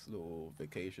nice little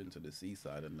vacation to the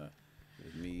seaside and that.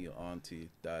 With me, auntie,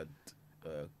 dad,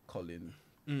 Colin,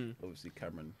 obviously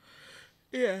Cameron.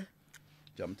 Yeah.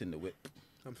 Jumped in the whip.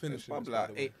 I'm There's finishing. probably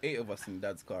like eight of us in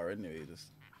dad's car anyway, just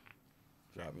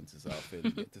driving to South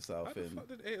End, get to How South the End. fuck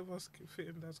did 8 of us fit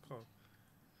in Dad's car?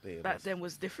 8 of Back us. then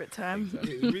was different time.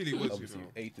 Exactly. It really was, you Obviously, know.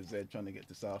 A to Z trying to get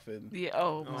to South End. Yeah.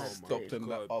 Oh, Oh my my Stopped days. and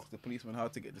like, God. asked the policeman how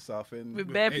to get to South End.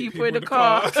 With bare 8 people in the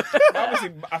car.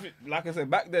 Obviously, I think, like I said,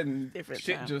 back then, Different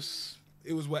shit time. just,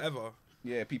 It was whatever.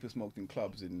 yeah, people smoked in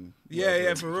clubs and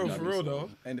Yeah, for you real, know for what I real mean? So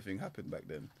though. anything happened back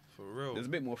then. For real. There's a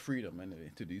bit more freedom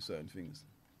anyway to do certain things.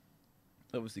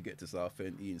 Obviously, get to South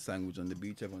End, eating sandwich on the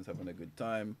beach, everyone's having a good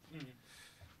time.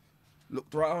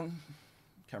 Looked round,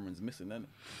 Cameron's missing, innit?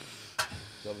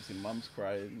 So obviously, mum's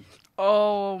crying,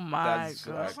 Oh my dad's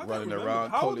God. like I don't running remember. around.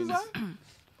 How old was Colin's I?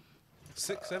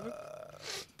 6, 7?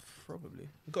 probably.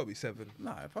 Gotta be 7.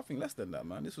 Nah, I think less than that,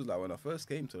 man. This was like when I first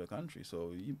came to the country,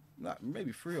 so you like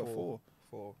maybe 3 or 4.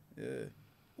 4. Yeah.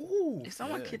 Ooh. If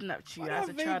someone Yeah. kidnapped you Why as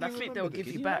do a I child, I vaguely think they'll remember give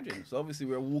this? you Can back. imagine? So obviously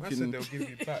we're I walking. said they'll give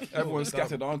you back. Everyone's Oh, damn.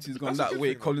 scattered. Auntie's gone That's a that good way.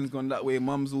 thing, though. Colin's gone that way.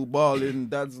 Mum's all balling.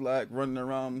 Dad's like running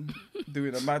around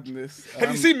doing a madness.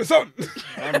 Have you seen my son?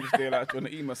 I'm just there like trying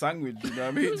to eat my sandwich. You know what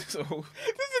I mean? So This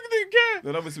nigga didn't care.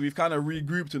 then obviously we've kind of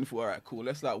regrouped and thought, all right, cool.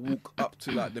 Let's like walk up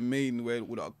to like the main where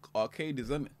the arcade is,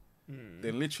 isn't it?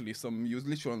 Then literally you was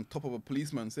literally on top of a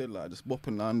policeman's head, like just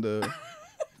bopping down the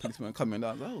policeman coming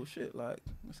down. I was like, oh shit, like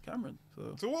that's Cameron.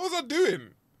 So So what was I doing?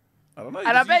 I don't know.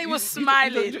 And I bet he was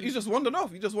smiling. He just wandered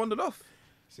off. He just wandered off.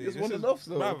 See, Just this wandered is- off,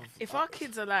 so- bruv, If our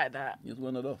kids are like that, He just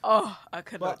wandered off. oh, I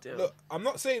could not But do it. look, I'm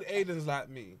not saying Aiden's like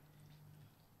me.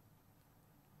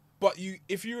 But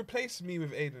if you replace me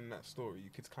with Aiden in that story, you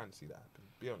could kind of see that happen.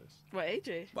 Be honest. What,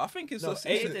 AJ? But I think it's No, just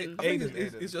Aiden. I think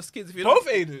Aiden. it's just kids. If you Both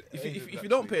don't, Aiden. if Aiden, you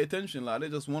don't actually. pay attention, like they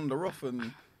just wander off, and do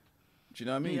you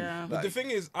know what I mean? Yeah. But Like, the thing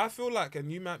is, I feel like,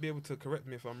 and you might be able to correct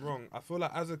me if I'm wrong, I feel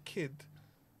like as a kid,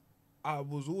 I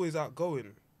was always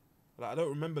outgoing. Like, I don't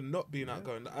remember not being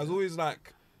outgoing. I was always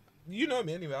like, you know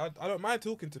me anyway, I don't mind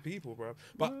talking to people, bro.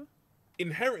 But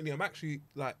inherently, I'm actually,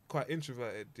 like, quite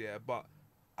introverted, yeah, but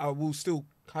I will still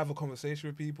have a conversation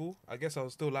with people. I guess I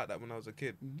was still like that when I was a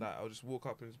kid. Like, I'll just walk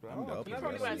up and just be like, I'm the oh, can I opposite. have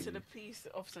Probably a went seat? to the police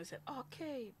officer and said,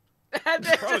 arcade. And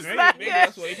then Probably, just maybe, like, maybe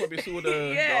that's why he probably saw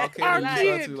the Yeah, arcade and arcade.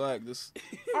 decided to like just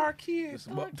Arcade.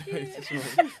 bop Arcade.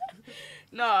 there.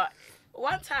 No,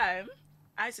 one time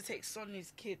I used to take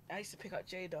Sonny's kid. I used to pick up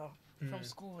Jada from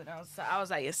school when I was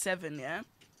like year 7, yeah,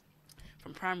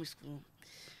 from primary school.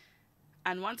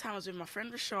 And one time I was with my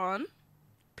friend Rashawn,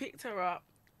 picked her up.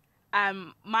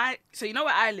 So you know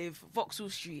where I live, Vauxhall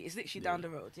Street. It's literally down the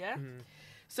road, yeah.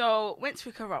 So went to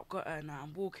pick her up, got her. Now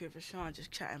I'm walking with Rashawn,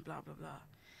 just chatting, blah blah blah.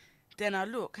 Then I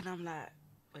look and I'm like,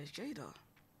 where's Jada?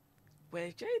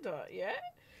 Where's Jada? Yeah. Your big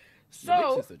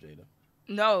So sister Jada.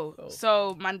 no. Oh.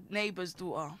 So my neighbour's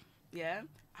daughter. Yeah.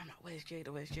 I'm like, where's Jada?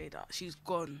 Where's Jada? She's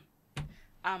gone.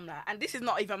 I'm like, and this is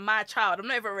not even my child. I'm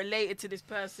not even related to this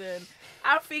person.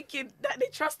 I'm thinking that they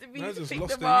trusted me No, to just pick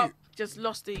lost them a up. youth. Just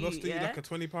lost a Lost youth, it yeah? like a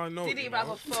 £20 note. Didn't you even have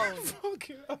know? a phone.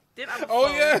 Fucking hell. Didn't have a Oh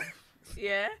phone. yeah.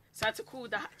 Yeah. So I had to call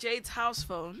Jade's house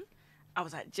phone. I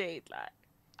was like, Jade, like,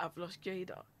 I've lost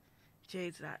Jada.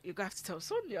 Jade's like, you're going to have to tell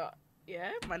Sonia.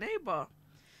 Yeah, my neighbour.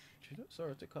 Jada,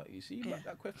 sorry to cut you. See, like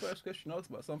that first question asked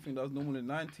about something that was normal in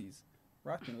the 90s.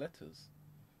 Writing letters.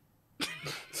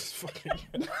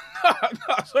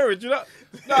 Sorry, do you know?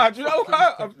 Nah, do you know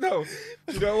why? No.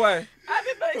 Do you know why? I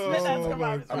didn't expect that to come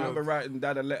out. I remember writing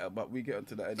Dad a letter, but we get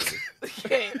onto that anyway.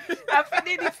 Okay, I've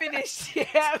nearly finished. Yeah,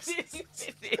 I've nearly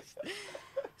finished.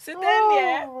 So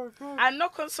then, I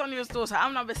knock on Sonia's door. So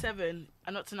I'm number 7.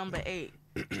 I knock to number 8,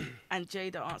 and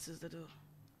Jada answers the door.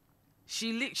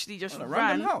 She literally just On a ran.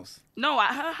 random house. No,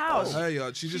 at her house. Her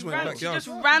yard. She just went She backyard. just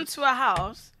ran to her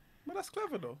house, But that's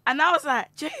clever though. and I was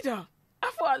like, Jada,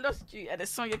 I thought I lost you. And then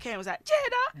Sonia came and was like,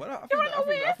 Jada, But I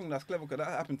I think that's clever because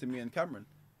that happened to me and Cameron.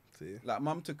 See. Like,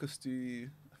 Mum took us to,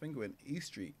 I think we went East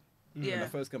Street when Yeah. I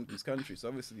first came to this country. So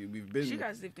obviously we've been You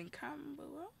guys lived in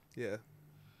Camberwell? Yeah.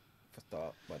 for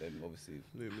start, but then obviously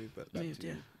Move back. Moved, to-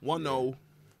 yeah. 1-0.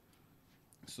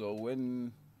 So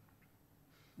when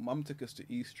Mum took us to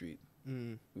East Street,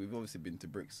 Mm. we've obviously been to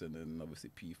Brixton and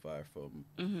obviously P5 from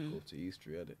Mm-hmm. go to East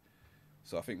Street, hadn't it?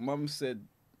 So I think Mum said,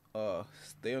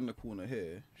 stay on the corner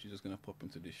here. She's just gonna pop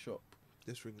into this shop.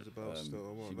 This rings a bell still. I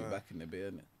She'll won't be lie. back in a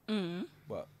bit, innit? Mm.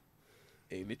 But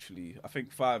it literally, I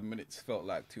think 5 minutes felt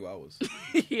like 2 hours.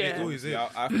 Yeah. always is.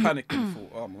 I panicked and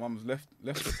thought, oh, my mum's left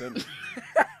us, innit?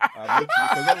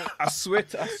 I swear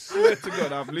to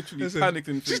God, I've literally Listen, panicked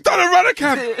and She's think, done a runner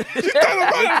cam.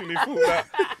 I literally thought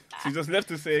that she just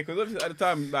left us here because obviously at the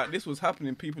time like this was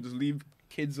happening, people just leave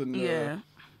kids and Yeah.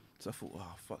 So I thought,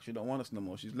 oh fuck, she don't want us no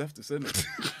more. She's left us, innit?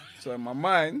 So in my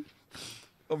mind,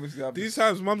 obviously I've These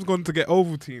times, Mum's gone to get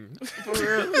Ovaltine.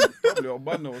 probably on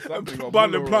bun or something. or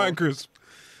Bun Buller and or- plantain crisp.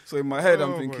 So in my head, Oh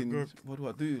I'm my thinking, God. what do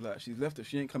I do? Like she's left us,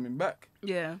 she ain't coming back.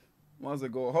 Yeah. Might as well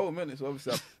go home, innit? So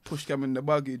obviously I pushed Cam in the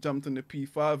buggy, jumped on the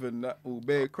P5 and that all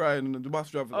bear crying and the bus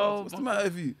driver Oh, what's the matter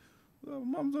with you? Oh,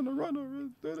 Mum's on the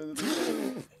run.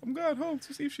 I'm going home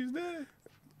to see if she's there.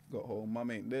 Got home,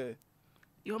 Mum ain't there.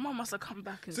 Your mum must have come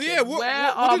back and So said, yeah,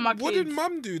 where are my what kids? did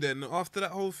Mum do then after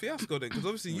that whole fiasco then? Because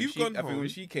obviously When you've she- gone I think home. when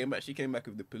she came back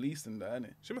with the police and that,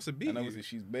 innit? She must have beat And you. obviously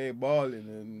she's bare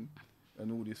balling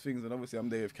and all these things. And obviously I'm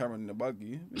there with Cameron in the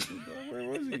buggy. And she's like, where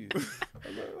was he? I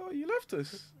was like, oh, you left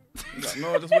us. He's like,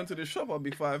 no, I just went to the shop. I'll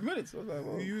be 5 minutes. I was like,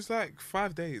 well, You was like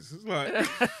 5 days. It's like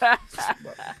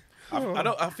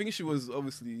I think she was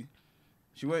obviously,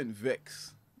 she weren't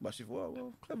vexed, but she thought,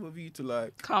 well, clever of you to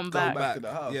like Come go back. back to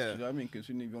the house. Yeah. You know what I mean? Because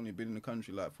you've only been in the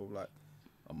country like for like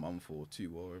a month or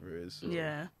 2 or whatever it is. So.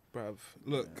 Yeah. bruv.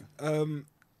 Look,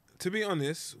 to be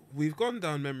honest, we've gone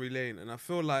down memory lane, and I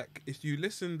feel like if you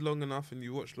listened long enough and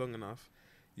you watched long enough,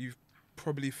 you've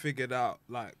probably figured out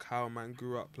like how a man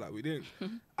grew up. Like we didn't.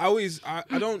 I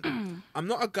don't. I'm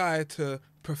not a guy to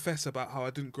profess about how I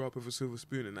didn't grow up with a silver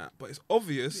spoon and that, but it's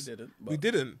obvious We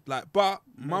didn't. Like, but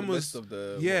Mum mum was. best of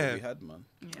the yeah. what we had, man.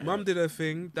 Yeah. Mum did her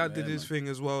thing, Dad did Yeah, his man. thing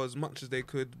as well, as much as they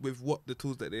could with what the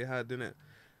tools that they had, innit?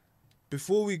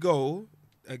 Before we go,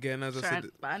 again, as I Sorry,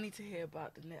 said, but I need to hear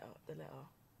about the letter.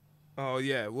 oh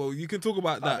yeah, well you can talk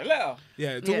about The that. letter.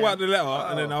 Yeah, talk Yeah. about the letter,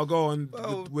 and then Oh. I'll go on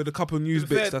Well, with a couple of news To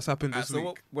be bits fair, that's happened this so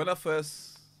week. when I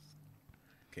first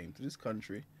came to this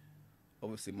country,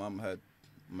 obviously Mum had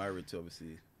married to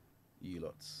obviously you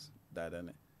lot's dad,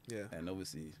 innit? Yeah, And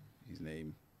obviously his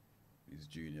name is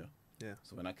Junior. yeah.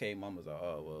 So when I came, Mum was like,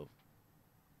 oh, well,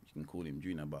 you can call him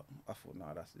Junior. But I thought,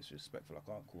 nah, that's disrespectful. I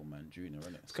can't call man Junior,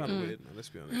 innit? It's kind of weird, man. Let's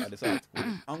be I honest. decided to call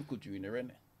him Uncle Junior,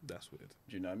 innit? That's weird.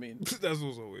 Do you know what I mean? That's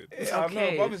also weird. Yeah, I know,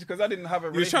 Okay. but obviously, because I didn't have a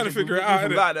You was trying to relationship figure with it out,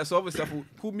 people innit? like that. So obviously, I thought,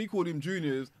 call him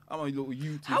Junior. I'm a little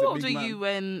youth. How old were you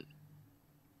when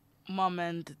Mum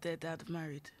and their dad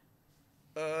married?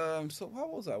 So how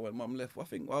was I when Mum left? I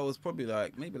think I was probably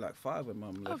maybe 5 when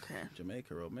Mum left Okay.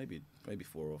 Jamaica, or maybe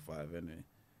 4 or 5 anyway.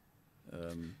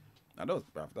 I know,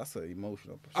 bruv, that's an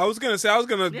emotional. I was gonna.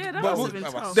 Yeah, that but must we'll- have been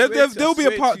tough. there'll be a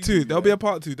swear part to 2. you, There'll be yeah. a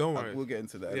part 2. Don't worry. We'll get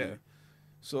into that. Yeah. Anyway.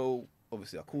 So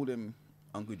obviously, I called him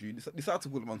Uncle Junior. Decided to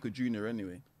call him Uncle Junior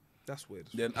anyway. That's weird.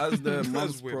 Then as the That's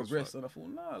months weird as progressed, fuck. and I thought,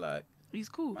 nah, like He's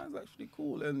cool. man's actually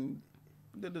cool, and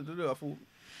I thought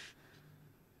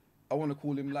I want to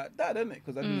call him like dad, innit?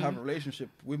 Because I didn't have a relationship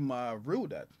with my real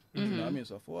dad. You know what I mean?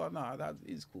 So I thought, oh, nah, that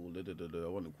is cool. I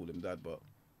want to call him dad, but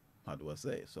how do I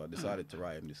say it? So I decided to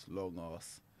write him this long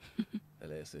ass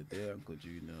And they said, "Yeah, Uncle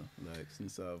Junior, like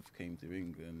since I've came to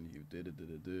England, you did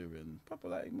and proper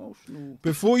like emotional."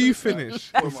 Before you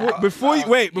finish, before you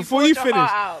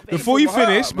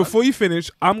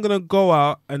finish, I'm gonna go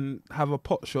out and have a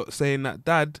pot shot saying that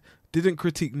Dad didn't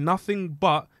critique nothing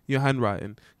but your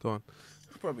handwriting. Go on.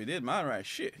 Probably did, man. Right,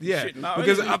 shit. Yeah, shit now,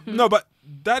 because no, but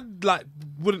Dad like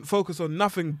wouldn't focus on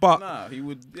nothing but. Nah, he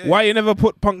would. Yeah. Why you never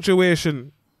put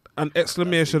punctuation and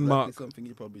exclamation mark? Something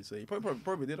you probably say. He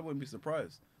probably did. I wouldn't be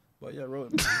surprised. But yeah,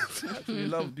 wrote him. Actually,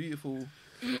 love, beautiful.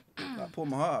 I poured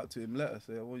my heart out to him. Letter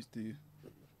say I want you to.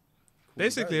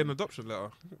 Basically, an adoption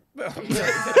letter.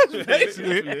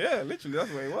 Basically, yeah, literally,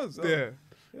 that's what it was. So, yeah.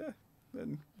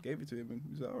 Then gave it to him, and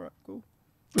he was like, "All right, cool."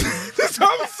 That's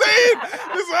what I'm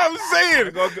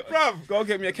saying. Bruv, go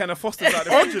get me a can of Foster's out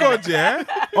the On fridge.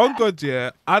 God,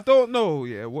 yeah. I don't know,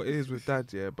 yeah, what it is with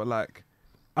Dad, yeah, but like,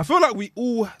 I feel like we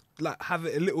all like have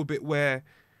it a little bit where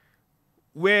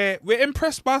we're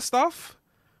impressed by stuff,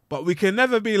 but we can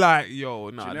never be like, yo,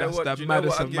 nah, that's that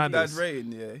maddest of madness. Dad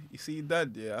rating, yeah. You see,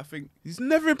 Dad, yeah. I think he's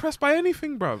never impressed by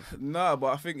anything, bruv. Nah,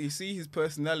 but I think you see his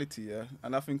personality, yeah,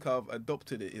 and I think I've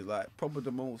adopted it. He's like probably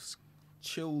the most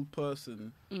chilled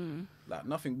person. Like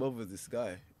nothing bothers this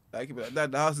guy. Like he'd be like,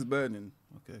 "Dad, the house is burning."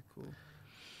 Okay, cool.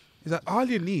 He's like, all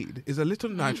you need is a little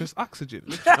nitrous oxygen.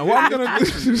 And what I'm gonna do?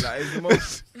 Like, it's the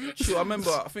most chill. I remember.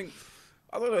 I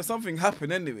don't know. Something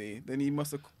happened anyway. Then he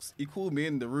called me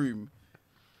in the room,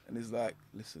 and he's like,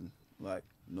 "Listen, like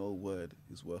no word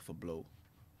is worth a blow."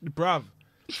 Bruv.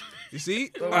 You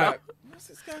see? So like, what's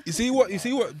this guy you see what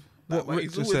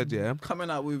Rick just said, yeah?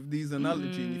 Coming out with these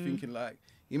analogies, and you're thinking like,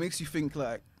 it makes you think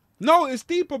like. No, it's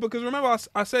deeper because remember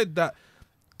I said that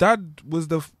Dad was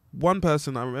the one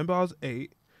person, I remember I was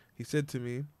 8, he said to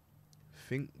me,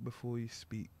 think before you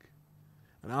speak.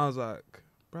 And I was like,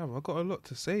 bruv, I got a lot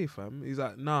to say, fam. He's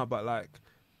like, nah, but like,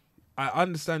 I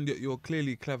understand that you're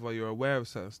clearly clever, you're aware of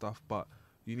certain stuff, but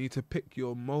you need to pick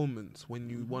your moments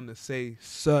when you want to say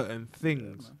certain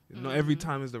things. Yeah, not every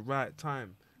time is the right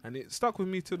time. And it stuck with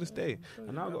me till this day.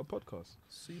 And now I've got a podcast.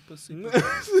 Super. Listen, I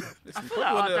feel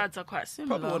like our dads are quite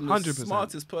similar. Probably one of the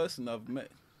smartest person I've met.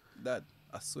 Dad,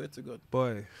 I swear to God.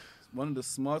 Boy. One of the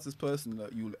smartest person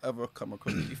that you'll ever come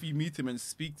across. If you meet him and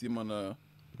speak to him on a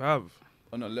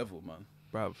level, man.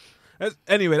 Bruv.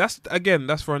 Anyway, that's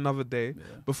for another day.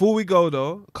 Yeah. Before we go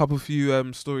though, a couple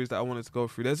few stories that I wanted to go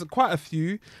through. There's quite a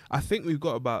few. I think we've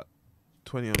got about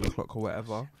 20 on the clock or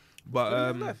whatever.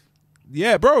 But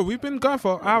yeah, bro, we've been going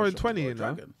for an hour and 20, you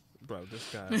know. Bro, this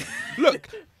guy. Look,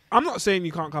 I'm not saying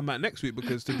you can't come back next week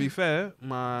because, to be fair,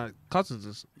 our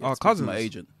cousins. My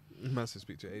agent. You must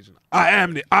speak to your agent. I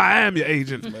am your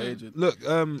agent. My agent. Look,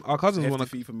 our cousins want to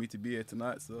fee for me to be here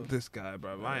tonight. So this guy,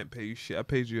 bro, I ain't pay you shit. I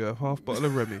paid you a half bottle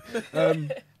of Remy.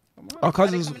 Our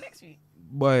cousins. Are they coming next week?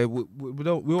 Boy,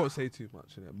 we won't say too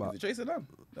much in it, but is it Chase Lamb?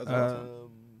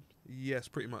 yes,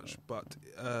 pretty much. But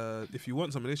if you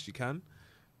want some of this, you can.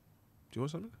 Do you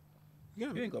want something?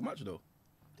 Yeah. You ain't got much though.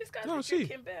 This guy's been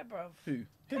drinking beer, bruv. Who?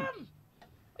 Him?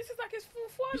 This is like his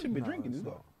fourth one. He should be drinking as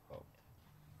well.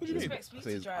 What do you mean?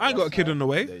 I ain't got a kid on the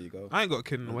way. There you go. I ain't got a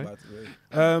kid on the way.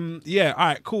 Yeah, all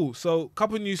right, cool. So,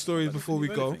 couple news stories before we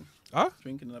go. Huh?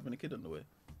 Drinking and having a kid on the way.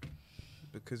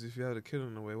 Because if you had a kid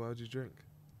on the way, why would you drink?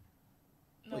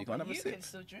 No, you can't have a sip. Can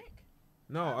still drink.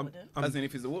 No, I'm as in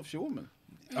if he's a wolf, she's a woman.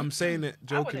 I'm saying it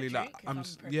jokingly. Like I'm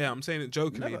saying it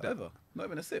jokingly. Never, ever. Not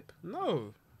even a sip.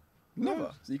 No.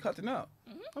 Never. So you cut it out.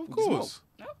 Of course.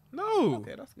 No.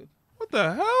 Okay, that's good. What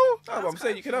the hell? No, I'm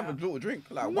saying you can have a little drink.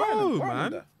 Like no,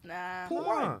 wine, man. Nah. Pour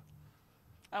wine.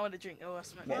 I want to drink. Oh, I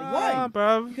smoke. Wine,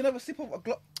 bruv. You can have a sip of a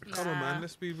Glock. Come on, man.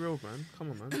 Let's be real, man.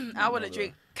 Come on, man. I want to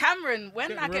drink. Cameron,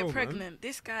 when I get pregnant,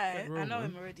 this guy, I know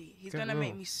him already. He's going to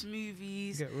make me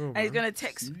smoothies. And he's going to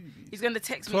text me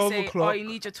saying, oh, you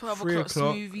need your 12 o'clock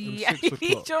smoothie. And you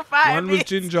need your 5 One with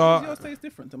ginger. Yours tastes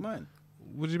different to mine.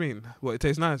 What do you mean? What, it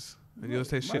tastes nice? And yours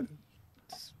tastes shit?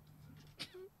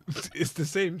 It's the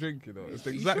same drink, you know. It's the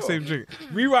exact same drink.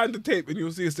 Rewind the tape and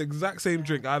you'll see it's the exact same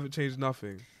drink. I haven't changed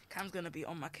nothing. Cam's going to be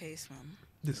on my case, man.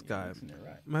 This guy.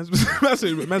 Man's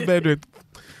better doing.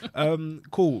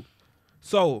 Cool.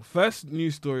 So, first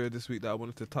news story of this week that I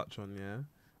wanted to touch on, yeah.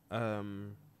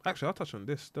 Actually, I'll touch on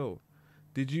this still.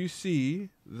 Did you see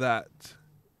that,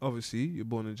 obviously, you're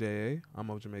born in JA. I'm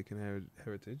of Jamaican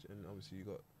heritage. And obviously, you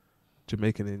got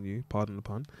Jamaican in you, pardon the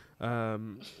pun.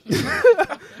 What's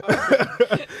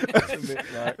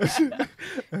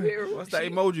that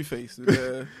emoji face?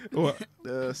 What?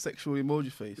 The sexual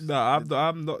emoji face. No,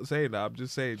 I'm not saying that. I'm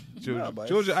just saying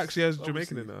Georgia actually has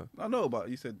Jamaican in her. I know, but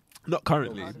you said not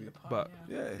currently, but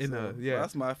yeah, in her. Yeah,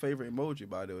 that's my favorite emoji,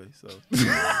 by the way. So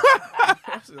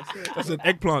That's an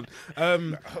eggplant. I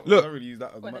Look, don't really use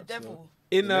that as What, the much. devil?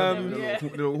 in Yeah.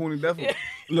 The horny devil.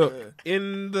 look Yeah.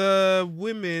 in the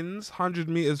women's 100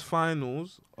 meters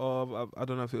finals of I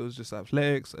don't know if it was just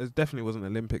athletics. It definitely wasn't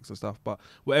Olympics and stuff, but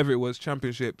whatever it was,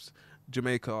 championships.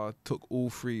 Jamaica took all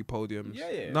 3 podiums.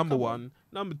 Yeah, Number come 1, on.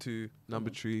 number 2, number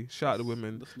 3. Shout out to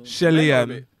women. That's not- Shelly they're not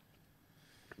a Ann. bit-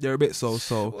 They're a bit so.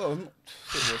 Well,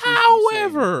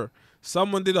 However,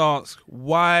 someone did ask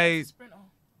why. Sprinter.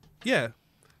 Yeah,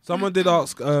 someone did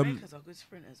ask. Jamaicans are good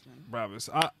sprinters, man. Bruv,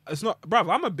 it's not.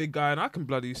 Bruv, I'm a big guy and I can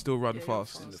bloody still run Yeah, you're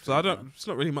fast. fast. So I don't. It's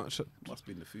not really much. must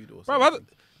be in the food or Bruv, something.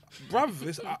 bruv,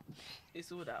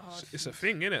 It's all that hard. it's a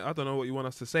thing, innit? I don't know what you want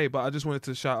us to say, but I just wanted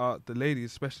to shout out the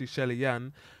ladies, especially Shelly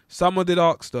Yan. Someone did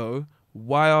ask though,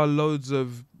 why are loads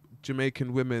of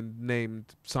Jamaican women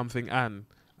named something Ann?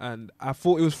 And I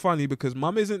thought it was funny because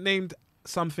Mum isn't named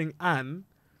something Ann,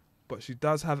 but she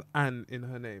does have Ann in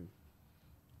her name.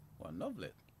 What,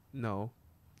 Novlet? No,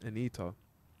 Anita.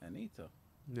 Anita.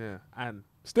 Yeah, Ann.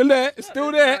 Still there. It's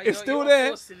still there. No, It's you're still there.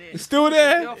 forcing it. It's still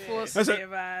there. You're forcing That's it,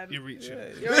 man. You're reaching. Yeah,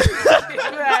 You're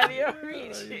reaching, man. You're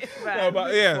reaching, man. No,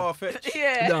 but yeah. Far-fetched.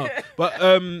 Yeah. No, but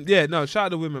yeah, no. Shout out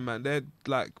to women, man. They're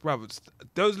like, brothers.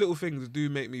 Those little things do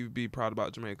make me be proud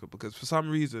about Jamaica because for some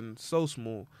reason, so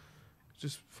small,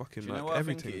 just fucking Do you know like what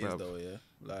everything, I think it is, bruv. though, yeah?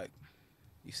 Like,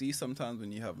 you see sometimes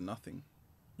when you have nothing,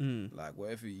 like,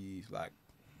 whatever you, like,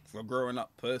 for growing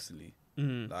up personally,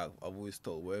 like, I've always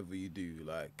thought, whatever you do,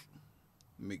 like,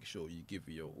 make sure you give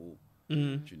it your all. Do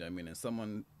you know what I mean? And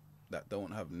someone that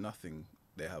don't have nothing,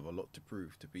 they have a lot to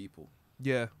prove to people.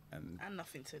 Yeah. And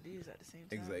nothing to lose at the same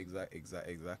time.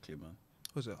 exactly, man.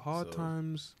 Was it hard So-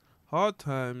 times? Hard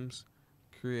times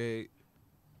create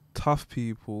tough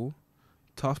people.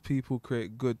 Tough people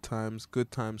create good times. Good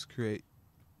times create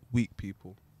weak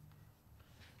people.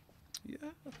 Yeah,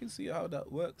 I can see how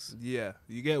that works. Yeah,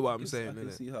 you get what I'm I saying, can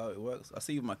innit? see how it works. I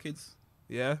see it with my kids.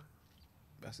 Yeah,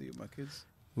 I see it with my kids.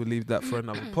 we'll leave that for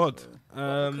another pod.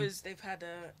 Because they've had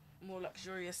a more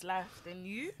luxurious life than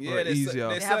you. Yeah, Or there's, easier.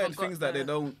 there's They certain haven't got things that the- they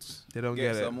don't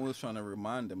get it. So I'm always trying to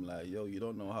remind them, like, yo, you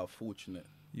don't know how fortunate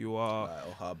You are. like,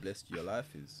 or how blessed your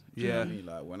life is. Do you know Yeah. what I mean?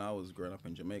 Like, when I was growing up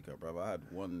in Jamaica, bruv, I had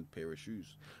one pair of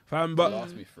shoes. Fam, It but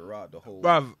last me throughout the whole.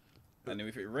 bruv, And then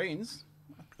if it rains,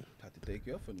 I had to take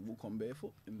it off and walk on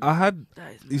barefoot. I had.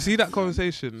 That is You see that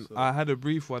conversation? So- I had a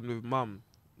brief one with mum,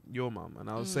 your mum, and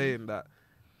I was saying that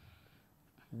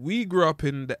we grew up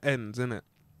in the ends, innit?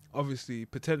 Obviously,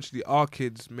 potentially our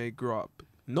kids may grow up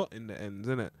not in the ends,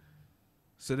 innit?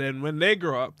 So then when they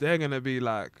grow up, they're gonna be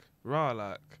like, rah,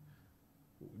 like,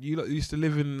 you lot used to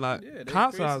live in like Yeah, their council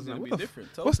experience houses. is gonna What be the f-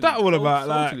 different. what's that all about?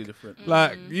 Totally Like, different.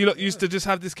 like you lot used to just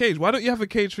have this cage. Why don't you have a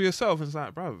cage for yourself? And it's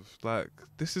like, bruv, like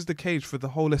this is the cage for the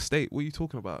whole estate. What are you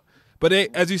talking about? But they,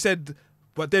 as you said,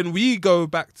 but then we go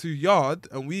back to yard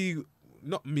and we,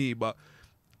 not me, but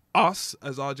us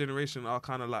as our generation are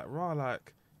kind of like, rah,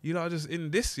 like you lot are just in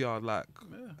this yard. Like,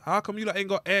 Yeah. how come you lot ain't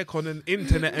got aircon and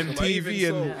internet and But TV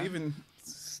even and so, even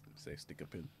say stick a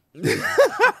pin.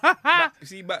 You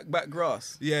see back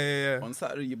grass yeah, on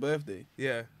Saturday your birthday.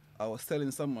 yeah. I was telling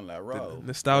someone like, "Wow,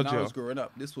 nostalgia. When I was growing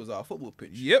up, this was our football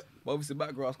pitch. Yep. But obviously,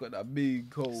 back grass got that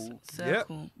big hole.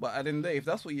 circle. But at the end of the day, if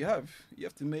that's what you have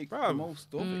the make the Bruv.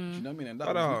 most of it. Do you know what I mean? And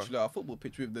that Brother. was literally our football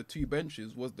pitch with the 2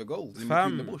 benches was the goals in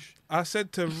Fam, between the bush. I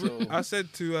said to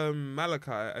So-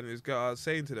 Malachi and his girl, I was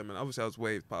saying to them, and obviously I was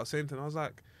waved, but I was saying to them, I was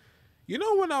like, you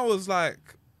know, when I was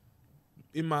like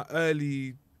in my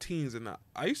early teens and that,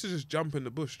 I used to just jump in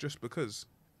the bush just because.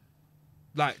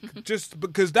 Like, just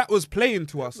because that was playing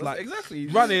to us. That's Like, exactly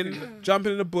running,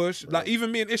 jumping in the bush. Like, even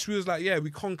me and Ish, we was like, yeah,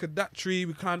 we conquered that tree,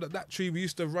 we climbed up that tree. We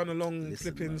used to run along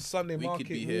Listen, flipping man, Sunday we market.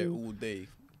 could be here wall. all day.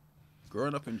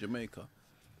 Growing up in Jamaica,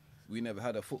 we never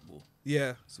had a football,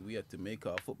 Yeah, so we had to make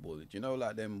our football. Do you know,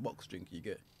 like them box drink you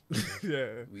get?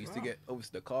 yeah. We used to get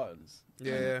obviously the cartons.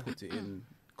 Yeah, and yeah. put it in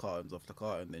cartons off the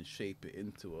carton, then shape it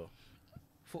into a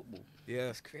football. Yeah.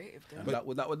 That's creative, though.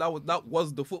 And that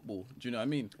was the football. Do you know what I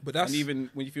mean? But that's- and even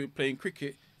when if you're playing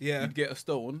cricket, Yeah. you'd get a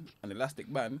stone, an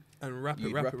elastic band, And wrap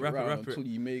you'd it around it. until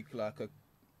you make like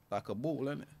a ball,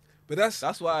 innit? But that's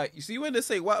That's why you see when they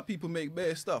say white people make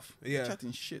bare stuff, Yeah. they're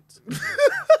chatting shit.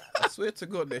 I swear to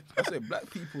God, I say black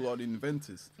people are the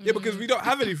inventors. yeah, because we don't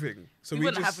have anything. So we we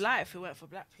wouldn't just have life if it weren't for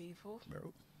black people.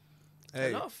 Bro.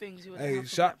 hey, A lot of things you wouldn't hey, have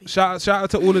for black people. shout out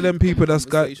to all of them people that's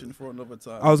got. Conversation for another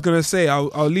time. I was gonna say I'll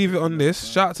leave it on this.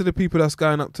 Shout out to the people that's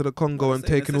going up to the Congo Well, and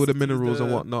say taking all the necessity is minerals and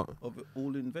the- whatnot. Of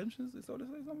all inventions, is that what they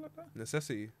say, something like that?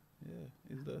 Necessity,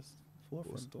 Yeah, is the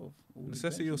forefront of all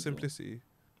necessity or inventions, simplicity?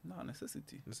 No,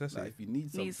 necessity. Necessity. Like, if you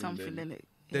need something, then it.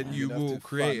 Then yeah. you have will to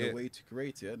create find it. a way to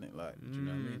create it, innit? Like, do you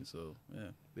know what I mean? So, yeah.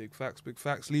 Big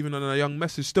facts. Leaving on a young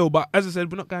message still, but as I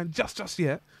said, we're not going just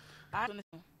yet. I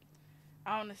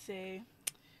want to say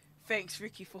thanks,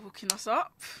 Ricky, for hooking us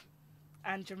up,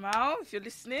 and Jamal, if you're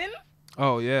listening,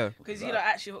 Oh yeah, because you lot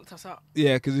actually hooked us up.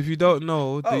 yeah. Because if you don't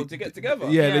know, To get together.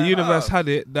 Yeah, the universe Oh. had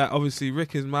it that obviously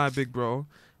Rick is my big bro,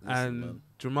 Listen, and man.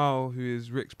 Jamal, who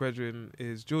is Rick's brethren,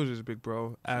 is George's big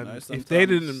bro. And know, if they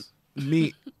didn't sometimes-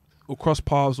 meet or cross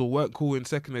paths or weren't cool in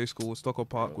secondary school, Stockholm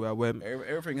Park, where I went,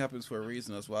 Everything happens for a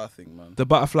reason. That's what I think, man. the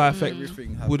butterfly effect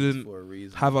Everything happens wouldn't for a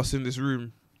reason. have us in this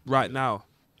room right now.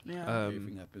 Yeah.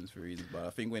 Everything happens for a reason, but I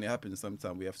think when it happens,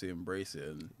 sometimes we have to embrace it.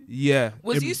 And Yeah.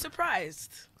 Was you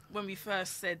surprised when we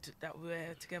first said that we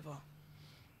were together?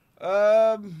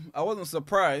 I wasn't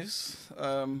surprised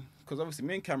because obviously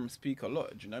me and Cameron speak a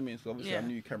lot. Do you know what I mean? So obviously I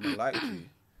knew Cameron liked you.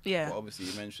 Yeah. But obviously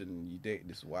you mentioned you date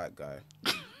this white guy.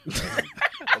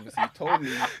 Obviously you told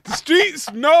me. The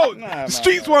streets, no. Nah, the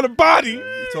streets want a body.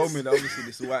 You told me that obviously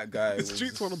this white guy. The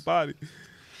streets want a body.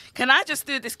 Can I just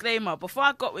do a disclaimer? Before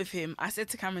I got with him, I said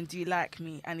to Cameron, "Do you like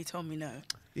me?" And he told me no.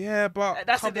 Yeah, but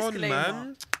That's a come on, disclaimer.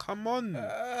 man. Come on. I Come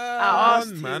asked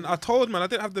on, man. him. I told man I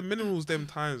didn't have the minerals them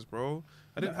times, bro.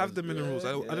 I didn't have the minerals.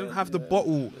 I didn't have the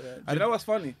bottle. You know what's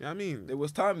funny? Yeah, I mean, There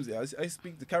was times I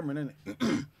speak to Cameron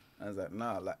innit? I was like,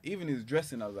 nah, like even his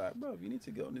dressing, I was like, bro, you need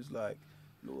to get on his like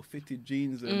little fitted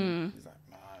jeans and he's like,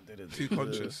 nah, too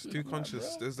conscious, too conscious.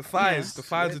 bro. There's the thighs. The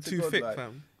thighs Swear are to too God, thick, like,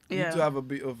 fam. you Yeah. need to have a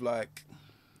bit of like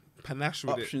Panache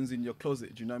with it. options in your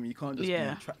closet. Do you know what I mean? You can't just be in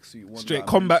a tracksuit one Straight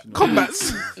dimensional combats.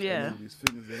 and Yeah. all these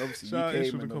things. And obviously Shout out you Ish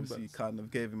came for and the obviously combats. kind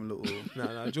of gave him a little.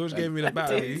 Nah, George gave me the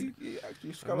battery. He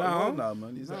actually scrubbed No. it well now,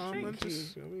 man. He's Nah, like, man, thank you.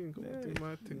 just, I mean, go Yeah, do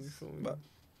my thing. So, But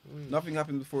nothing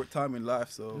happens before time in life,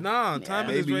 so nah,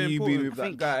 timing is maybe very you being important. with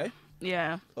that guy.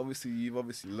 Yeah. Obviously, you've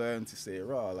obviously learned to say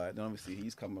raw. Like, then obviously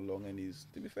he's come along and he's,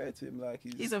 to be fair to him, like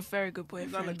He's a very good he's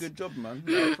boyfriend. done a good job, man.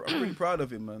 Like, I'm pretty proud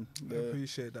of him, man. I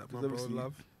appreciate that, my bro. obviously-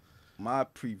 Love. My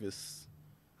previous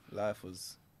life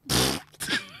was,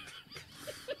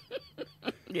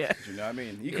 Yeah. do you know what I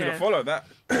mean? He could Yeah. have followed that.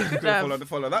 He could have. have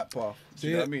followed that path. Do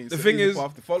you know what I mean? The So thing he's is- a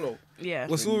path to follow. Yeah.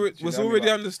 What's Then, already do you know what I mean? already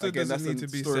But understood again, doesn't that's need a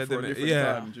to be story said, for a innit? different Yeah.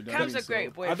 time, do you know what I Cam's mean? a great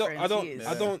So-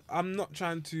 boyfriend. I'm not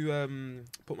trying to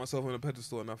put myself on a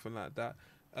pedestal or nothing like that.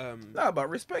 Nah, but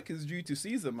respect is due to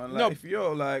Caesar, man. Like, No. if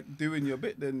you're like doing your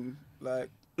bit, then like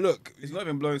Look, he's not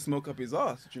even blowing smoke up his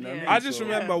ass. Do you know what I Yeah. mean? I just So-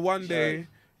 remember one day Like-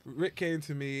 Rick came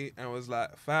to me and was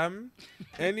like, "Fam,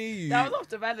 any you, That was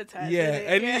after Valentine's. yeah, innit?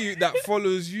 any you that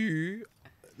follows you,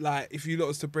 like if you lot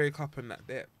was to break up and that,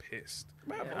 they're pissed."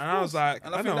 Man, of and I was course. like,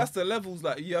 and I I think know. that's the levels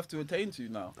that you have to attain to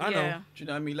now. I know. Yeah. Do you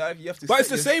know what I mean? Like you have to. But set it's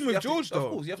the your- same with you have to- George, though.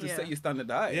 Of course, you have to Yeah. set your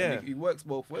standard high. Yeah. and it works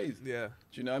both ways. Yeah, Do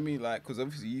you know what I mean? Like, because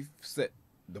obviously you've set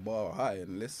the bar high,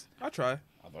 unless I try.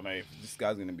 I don't know if this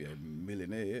guy's gonna be a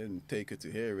millionaire and take it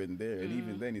to here and there, and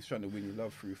even then he's trying to win your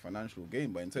love through financial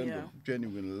gain. But in terms Yeah. of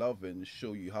genuine love and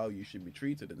show you how you should be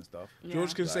treated and stuff. Yeah.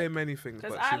 George can say Like- many things,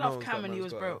 Because but I she love knows Cam that when he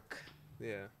man's was got her. broke.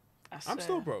 Yeah, I I'm still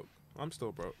swear. broke. I'm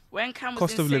still broke. When Cam was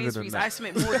Cost in of living and Sainsbury's, that. I used to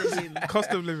make more than him.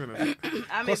 Cost of living. innit?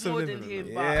 I made Cost of more living than and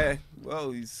him. Yeah,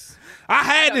 well, he's I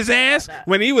had don't his care about ass that.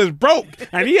 when he was broke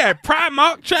and he had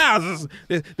Primark trousers.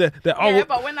 Yeah,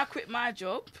 but when I quit my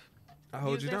job, I he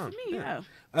hold was you there down. for me.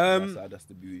 Yeah. that's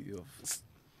the beauty of.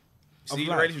 See,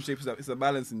 life. relationships, it's a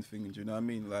balancing thing. Do you know what I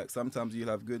mean? Like sometimes you'll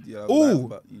have good, you'll have Ooh. bad,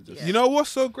 but you just. Yeah. You know what's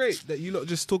so great that you lot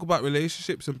just talk about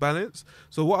relationships and balance.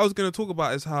 So what I was going to talk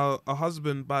about is how a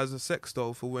husband buys a sex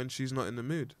doll for when she's not in the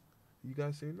mood. You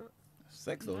guys seen that?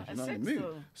 Sex though, A you know what I sex mean?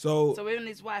 doll. So, So when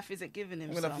his wife isn't giving him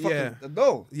I'm gonna some, fuck Yeah. a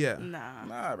doll. yeah, nah.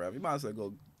 Nah, bro, you might as well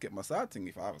go get my side thing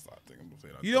if I have a side thing. I'm gonna say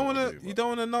that. you don't want to. You don't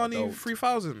want to nanny don't.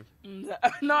 3,000,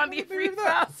 No, I need What do you do with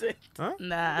that? 3,000. huh?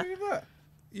 Nah.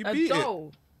 You A beat doll?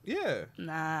 it. Yeah,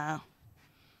 Nah.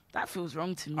 That feels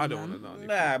wrong to me. I don't man. want to nanny.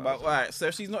 Nah, 3,000. but alright. So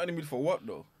if she's not in the mood for what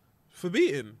though? For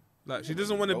beating, like she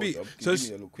doesn't want to No, beat. dog. So Give me she-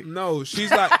 a little quick- no, she's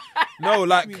like no,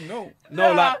 like I mean, no.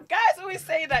 no, Nah, like guys always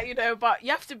say that, you know, but you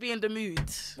have to be in the mood.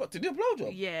 What to do a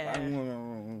blowjob? Yeah.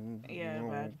 Yeah,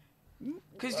 man.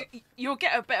 Because you'll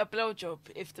get a better blowjob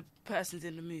if the person's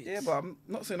in the mood. Yeah, but I'm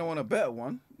not saying I want a better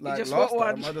one. Like just last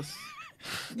want time, one. I just.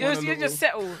 You're want a just little-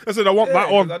 settle. I said, I want that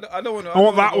Yeah, one. 'cause I don't want to. I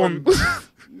want that one.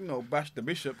 You know, bash the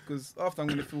bishop because after I'm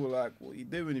gonna feel like, what are you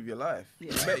doing with your life?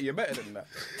 Yeah. You're better than that.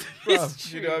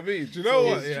 It's You know what I mean? Do you know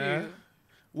what? It's Yeah. true.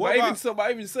 What But about, even so, but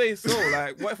I even say so.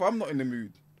 Like, what if I'm not in the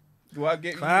mood? Do I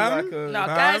get you Fam? like a? No, Fam?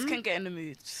 guys can get in the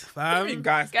mood. fam?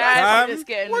 guys. Guys Fam? can just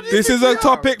get in What the do you mood. This is a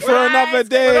topic for Guys, another we're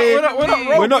day. not- we're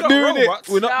not We're not doing it. robots.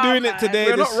 We're not Nah, doing it man. today.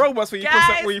 We're This, not robots when you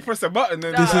Guys. press a button.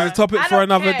 And No. this is a topic I for don't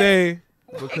another care. day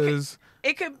because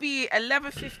It could be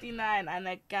 11:59 and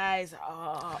the guys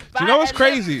are. Do you know what's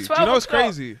crazy? Do you know what's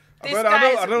crazy? This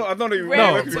I don't even ready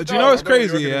know. to But do go. you know what's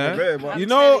crazy? I'm Yeah, telling you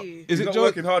know, you. is He's it not Joe?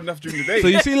 working hard enough during the day. So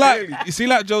you see, Clearly.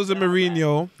 like Jose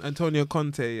Mourinho, Antonio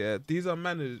Conte. Yeah, these are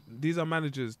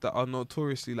managers that are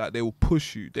notoriously like they will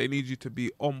push you. They need you to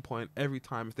be on point every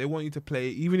time. If they want you to play,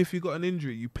 even if you got an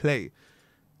injury, you play.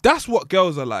 That's what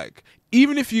girls are like.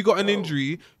 Even if you got an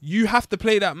injury, you have to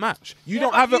play that match. You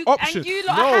don't but have an you- option. and you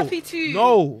lot no, are happy to.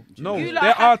 No, You no. lot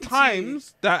There are are happy to.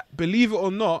 times that, believe it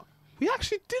or not, we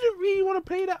actually didn't really want to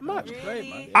play that match.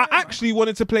 Really? I actually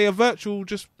wanted to play a virtual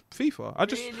just FIFA.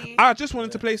 Really? I just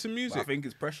wanted to play some But music. I think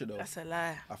it's pressure though. That's a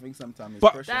lie. I think sometimes it's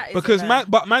But pressure. That is because a lie.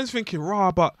 man's thinking,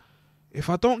 but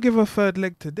if I don't give a third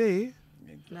leg today,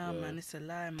 No, man, it's a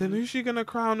lie, man. then who's she gonna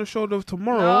cry on the shoulder of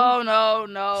tomorrow?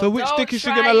 No. So which Don't dick is she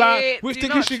try gonna lie? it. Which Do dick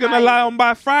not is she try gonna lie it. on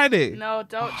by Friday? No,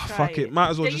 don't try Fuck it, might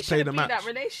as well Then just you play the shouldn't be in match. that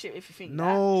relationship if you think that.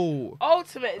 No.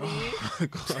 Ultimately, Oh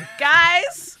God.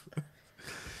 guys,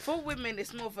 for women,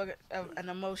 it's more of an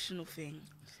emotional thing.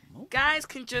 Guys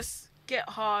can just get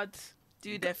hard,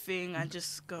 do their thing, and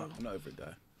just go. Not every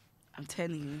guy. I'm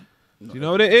telling you. Do you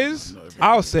know what it is? Not every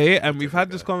I'll guy. say it, and we've had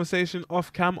every this guy. conversation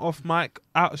off cam, off mic,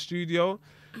 out of studio.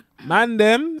 Man,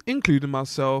 them, including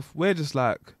myself, we're just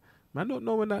like, man, don't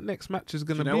know when that next match is Do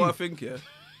gonna you know be. what I think? Yeah.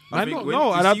 I think don't when- know,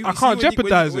 you and see- I you can't see when you-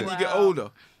 jeopardize when it. you get Wow.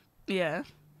 older, Yeah.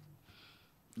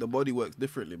 the body works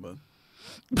differently, man.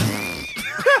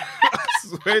 I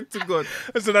swear to God.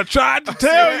 Listen, I tried to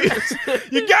tell you.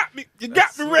 You got me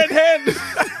red hand.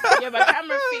 Yeah, but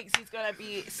Cameron thinks he's gonna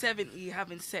be 70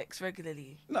 having sex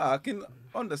regularly. No, I can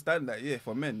understand that. Yeah,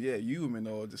 for men, yeah, you women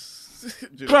are just.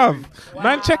 do you know what I Bruv, mean?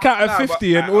 man, check out Nah, at but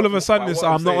 50 and all of a but sudden what it's,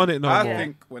 I'm I'm not saying, on it no I more.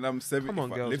 think when I'm 70, Come on,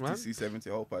 if I girls, live man. to see 70,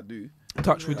 I hope I do.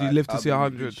 Touch wood, you Like, live to I'll see be in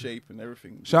good 100. shape and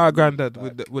everything. Shout out Grandad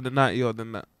Like, with the 90 odd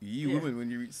and that. You Yeah. women,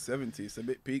 when you reach 70, it's a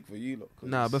bit peak for you, lot. 'cause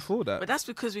Nah, it's- before But that. that's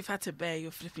because we've had to bear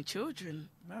your flipping children.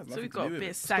 Nah, it's So nothing we've to got a do with bit it.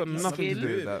 of It's got saggy nothing to skin.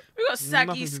 do with that. We got saggy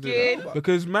Nothing to do with skin. that.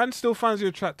 Because man still finds you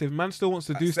attractive. Man still wants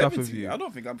to do At stuff with 70, you. I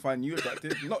don't think I'm finding you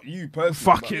attractive. Not you personally.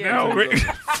 Fucking but in hell, terms Rick.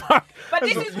 of- Fuck. But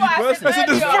this That's is not what you I said personally. That's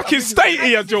in this earlier. fucking state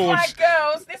here, And George.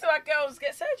 this is why girls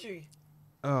get surgery.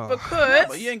 Oh. Because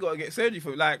But you ain't got to get surgery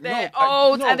for like. they're no,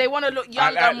 old no. and they want to look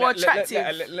younger and more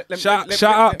attractive. Shout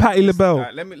out Patti LaBelle.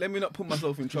 Let me not put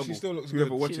myself in trouble. still looks Whoever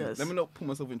good. watches, She does. let me not put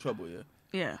myself in trouble. Yeah.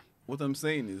 Yeah. What I'm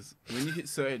saying is, when you hit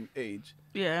certain age,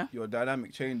 Yeah. your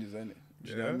dynamic changes, innit?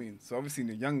 Do you know what I Yeah. mean? So obviously in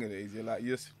the younger days, you're like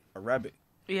you're just a rabbit.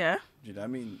 Yeah. Do you know what I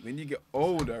mean? When you get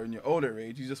older, in your older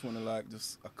age, you just want to like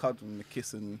just a cuddle and a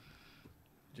kiss and.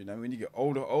 Do you know? When you get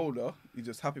older, you're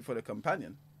just happy for the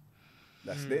companion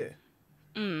that's there.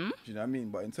 Mm. Do you know what I mean?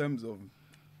 But in terms of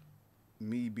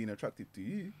me being attracted to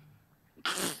you,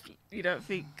 You don't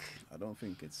think. I don't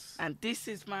think it's. And this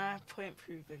is my point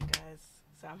proven, guys.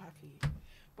 So I'm happy.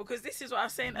 Because this is what I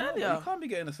was saying No, earlier. you can't be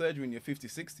getting a surgery when you're 50,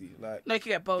 60. Like, No, you can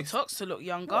get Botox to look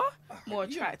younger, more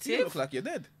you attractive. look like you're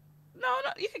dead. No,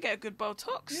 you can get a good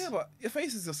Botox. Yeah, but your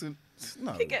face is just.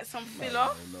 No. You can get some filler.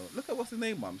 No. Look at what's his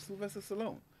name, man. Sylvester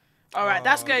Stallone. All right,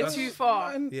 that's going That's- too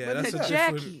far. man, Yeah, when that's a is that?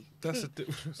 Jackie. different. That's a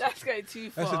different. That's going too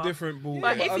far. That's a different ball.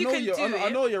 But Yeah, if I you know can you're- do I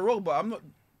it- know you're wrong, but I'm not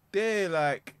there.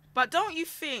 Like, But don't you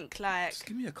think, like, just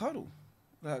give me a cuddle.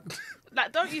 Like,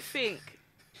 don't you think?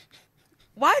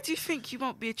 Why do you think you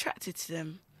won't be attracted to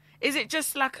them? Is it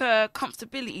just like a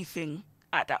comfortability thing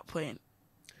at that point?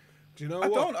 Do you know I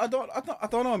what?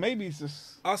 don't know. Maybe it's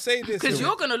just. I'll say this. Because yeah.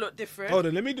 you're gonna look different. Hold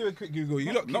on, let me do a quick Google.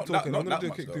 You lot keep Not talking. I'm gonna that do a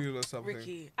much, quick though. Google or something.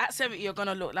 Ricky, at 70, you're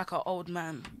gonna look like an old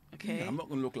man. Okay. Yeah, I'm not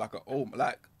gonna look like an old.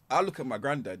 Like, I look at my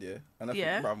granddad, yeah, and I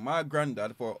Yeah. think, bro, my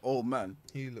granddad for an old man,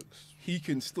 He looks. he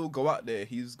can still go out there.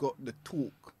 He's got the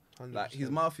talk. Like, his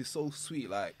 100%. mouth is so sweet.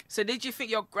 Like, So did you think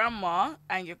your grandma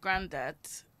and your granddad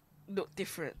look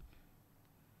different?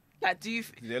 Like, do you?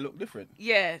 they look different.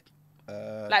 Yeah.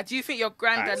 Like, do you think your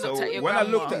granddad Alright, looked so at your when grandma?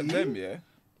 I looked at them, yeah,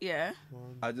 Yeah.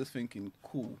 I just thinking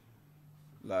cool.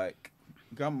 Like,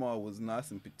 grandma was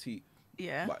nice and petite,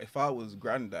 Yeah. but if I was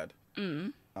granddad,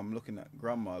 Mm. I'm looking at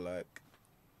grandma like,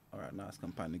 all right, nice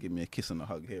companion, give me a kiss and a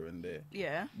hug here and there.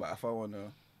 Yeah. But if I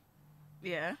wanna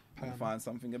Yeah. find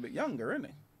something a bit younger,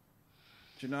 innit?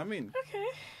 Do you know what I mean? Okay.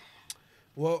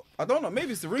 Well, I don't know.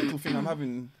 Maybe it's the wrinkle thing I'm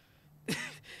having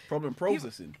problem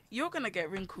processing. You're gonna get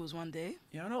wrinkles one day.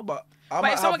 Yeah, I know, but I But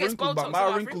might if someone have gets wrinkles, Botox, but they'll my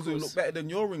have wrinkles will wrinkles. look better than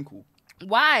your wrinkle.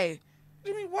 Why? What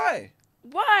do you mean, why?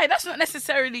 Why? That's not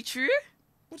necessarily true.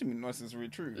 What do you mean not necessarily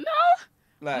true? No.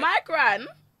 Like, My gran,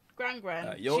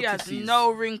 your she has titties-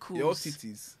 no wrinkles. your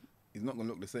titties is not going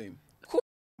to look the same.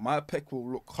 my peck will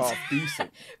look half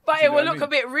decent. But Do you it know will what I look a mean?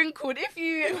 bit wrinkled if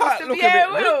you. It was might to look be- a yeah,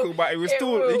 bit it will. wrinkled, but it was It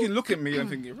still. will. You can look at me and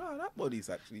thinking, right, that body's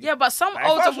actually. Yeah, but some Like, if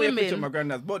I older show you a picture of my women.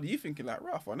 granddad's body, you thinking like,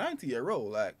 right, for a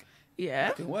 90-year-old, like, Yeah.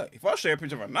 that can work. If I show you a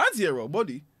picture of a 90-year-old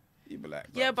body, you'd be like,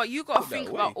 Yeah, but you got to put that think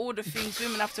away. about all the things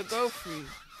women have to go through.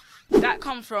 That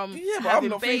come from Yeah, but having I'm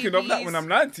not babies. thinking of that when I'm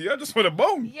 90. I just want a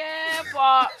bone. Yeah,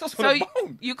 but Just so want a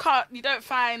bone. you can't. You don't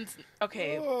find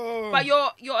okay. Oh. But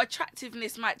your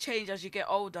attractiveness might change as you get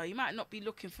older. You might not be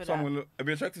looking for that. Someone will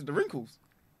be attracted to wrinkles.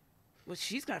 Well,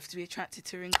 she's gonna have to be attracted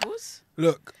to wrinkles.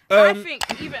 Look, I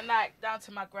think even like down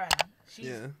to my gran, she's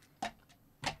yeah,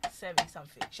 70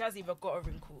 something. She hasn't even got a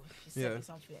wrinkle. She's Yeah. 70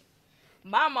 something.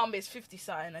 My mum is 50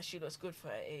 something and she looks good for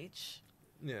her age.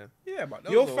 yeah. Yeah, but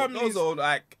Your those family's- are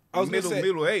like I was gonna say-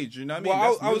 middle age. You know what I mean?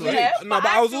 Well, That's I was middle Yeah, age. no, but but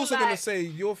I I was feel also gonna like- say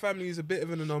your family is a bit of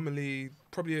an anomaly,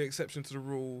 probably an exception to the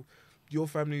rule. Your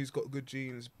family's got good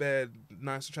genes, bare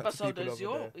nice, But attractive so people does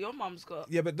over there. your mum's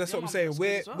got. Yeah, but that's your what I'm mum saying. looks good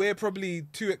We're as well. we're probably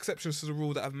two exceptions to the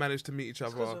rule that have managed to meet each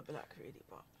It's other. 'cause we're black, really,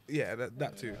 but. Yeah,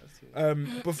 that too. Yeah,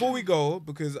 Before we go,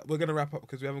 because we're gonna wrap up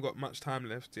because we haven't got much time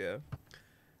left. Yeah,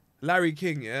 Larry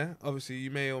King. Yeah, obviously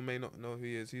you may or may not know who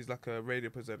he is. He's like a radio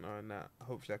presenter and that.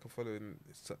 Hopefully, I can follow in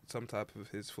some type of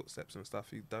his footsteps and stuff.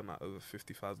 He's done like over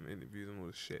 50,000 interviews and all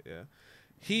this shit. Yeah,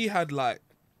 he had like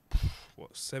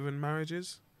 7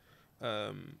 marriages.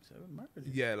 7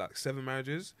 marriages. Yeah, like 7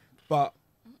 marriages. But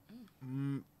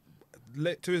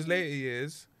to his later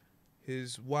years,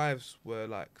 his wives were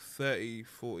like 30,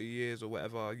 40 years or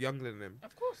whatever younger than him.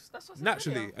 Of course, that's what's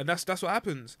Naturally. And that's what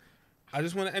happens. I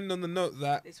just want to end on the note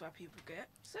that It's why people get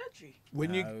surgery.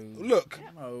 when you No. look,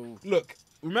 No.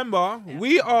 remember,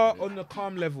 we are on the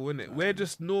calm level, innit? We're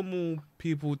just normal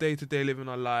people, day to day, living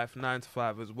our life, 9 to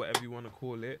 5ers, whatever you want to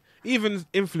call it. Even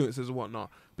influencers and whatnot.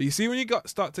 But you see, when you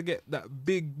start to get that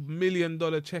big $1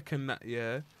 million check in that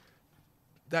year,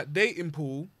 that dating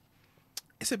pool,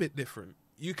 it's a bit different.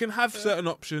 You can have certain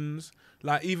options,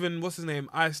 like even what's his name,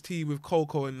 Ice-T with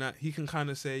Coco and that. He can kind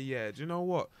of say, yeah, do you know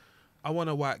what? I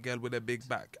want a white girl with a big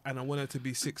back, and I want her to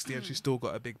be 60 and she's still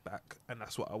got a big back, and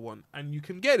that's what I want. And you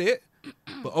can get it,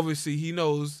 but obviously he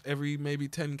knows every maybe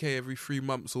 10K every 3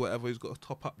 months or whatever, he's got to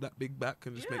top up that big back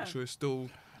and just Yeah. make sure it's still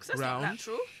 'Cause that's not round.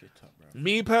 natural. Shit up, bro.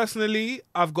 Me personally,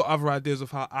 I've got other ideas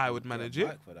of how I would manage it.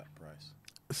 Bike for that price.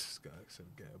 This guy said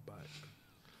get a bike.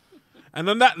 And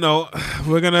on that note,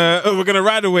 we're gonna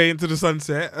ride away into the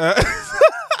sunset.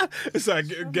 It's like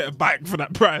get a bike for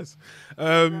that price.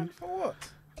 For what?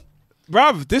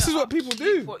 Bruv, this is what people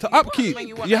do What to you want upkeep. when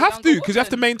you want You a have younger to because you have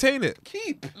to woman. maintain it.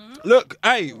 Keep. Look,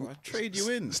 hey, I'll trade you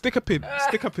in. stick a pin,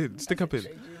 stick a pin, stick a pin.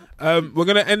 We're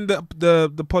gonna end up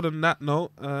the pod on that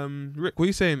note. Rick, what are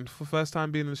you saying for first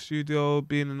time being in the studio,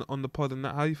 being on the pod and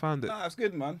that? How you found it? Nah, it's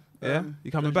good, man. Yeah?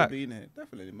 You coming pleasure back? Being here.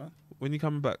 Definitely, man. When you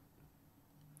coming back?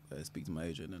 Speak to my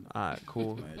agent. And Alright,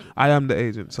 cool. my agent. I am the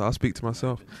agent, so I'll speak to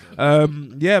myself.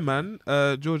 Yeah, man.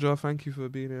 Georgia, thank you for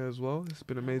being here as well. It's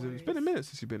been amazing. It's been a minute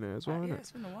since you've been here as well, Yeah, isn't it?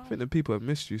 it's been a while. I think the people have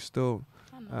missed you still.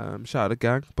 I know. Shout out the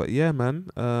gang. But yeah, man.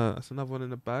 That's another one in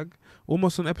the bag.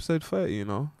 Almost on episode 30, you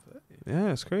know.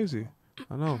 Yeah, it's crazy.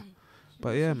 I know.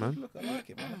 But yeah, man. Look, I like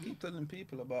it, man. I keep telling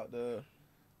people about the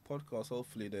podcast.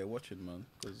 Hopefully they're watching, man.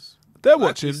 Because They're like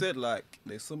watching. you said, like,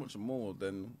 there's so much more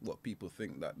than what people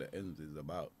think that the ENDZ is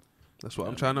about. That's what I'm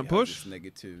You know, trying to we have push. this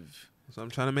negative. So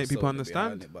I'm trying to make people persona behind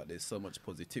understand. it, but there's so much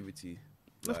positivity.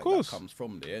 Of like, course. that comes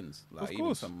from the ends. Like Of even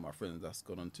course. some of my friends that's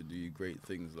gone on to do great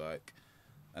things. Like,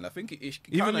 and I think it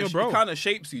Even kind your of bro. kind of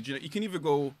shapes you. Do you know, you can either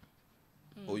go,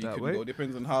 or you That can way. go.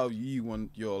 Depends on how you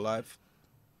want your life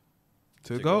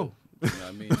To to go. You know what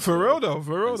I mean? For real though,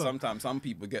 for real And though. sometimes some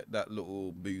people get that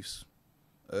little boost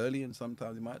early, and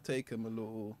sometimes it might take them a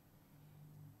little,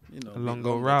 a bit longer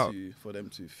longer route. for them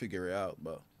to figure it out.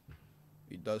 But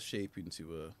it does shape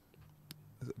into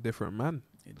a. Different man.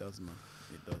 It does, man.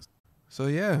 It does. So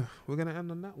yeah, we're gonna end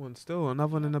on that one. Still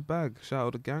another one in the bag. Shout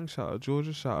out the gang. Shout out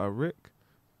Georgia. Shout out Rick.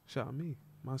 Shout out me,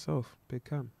 myself, Big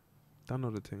Cam. Done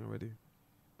all the thing already.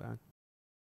 Bang.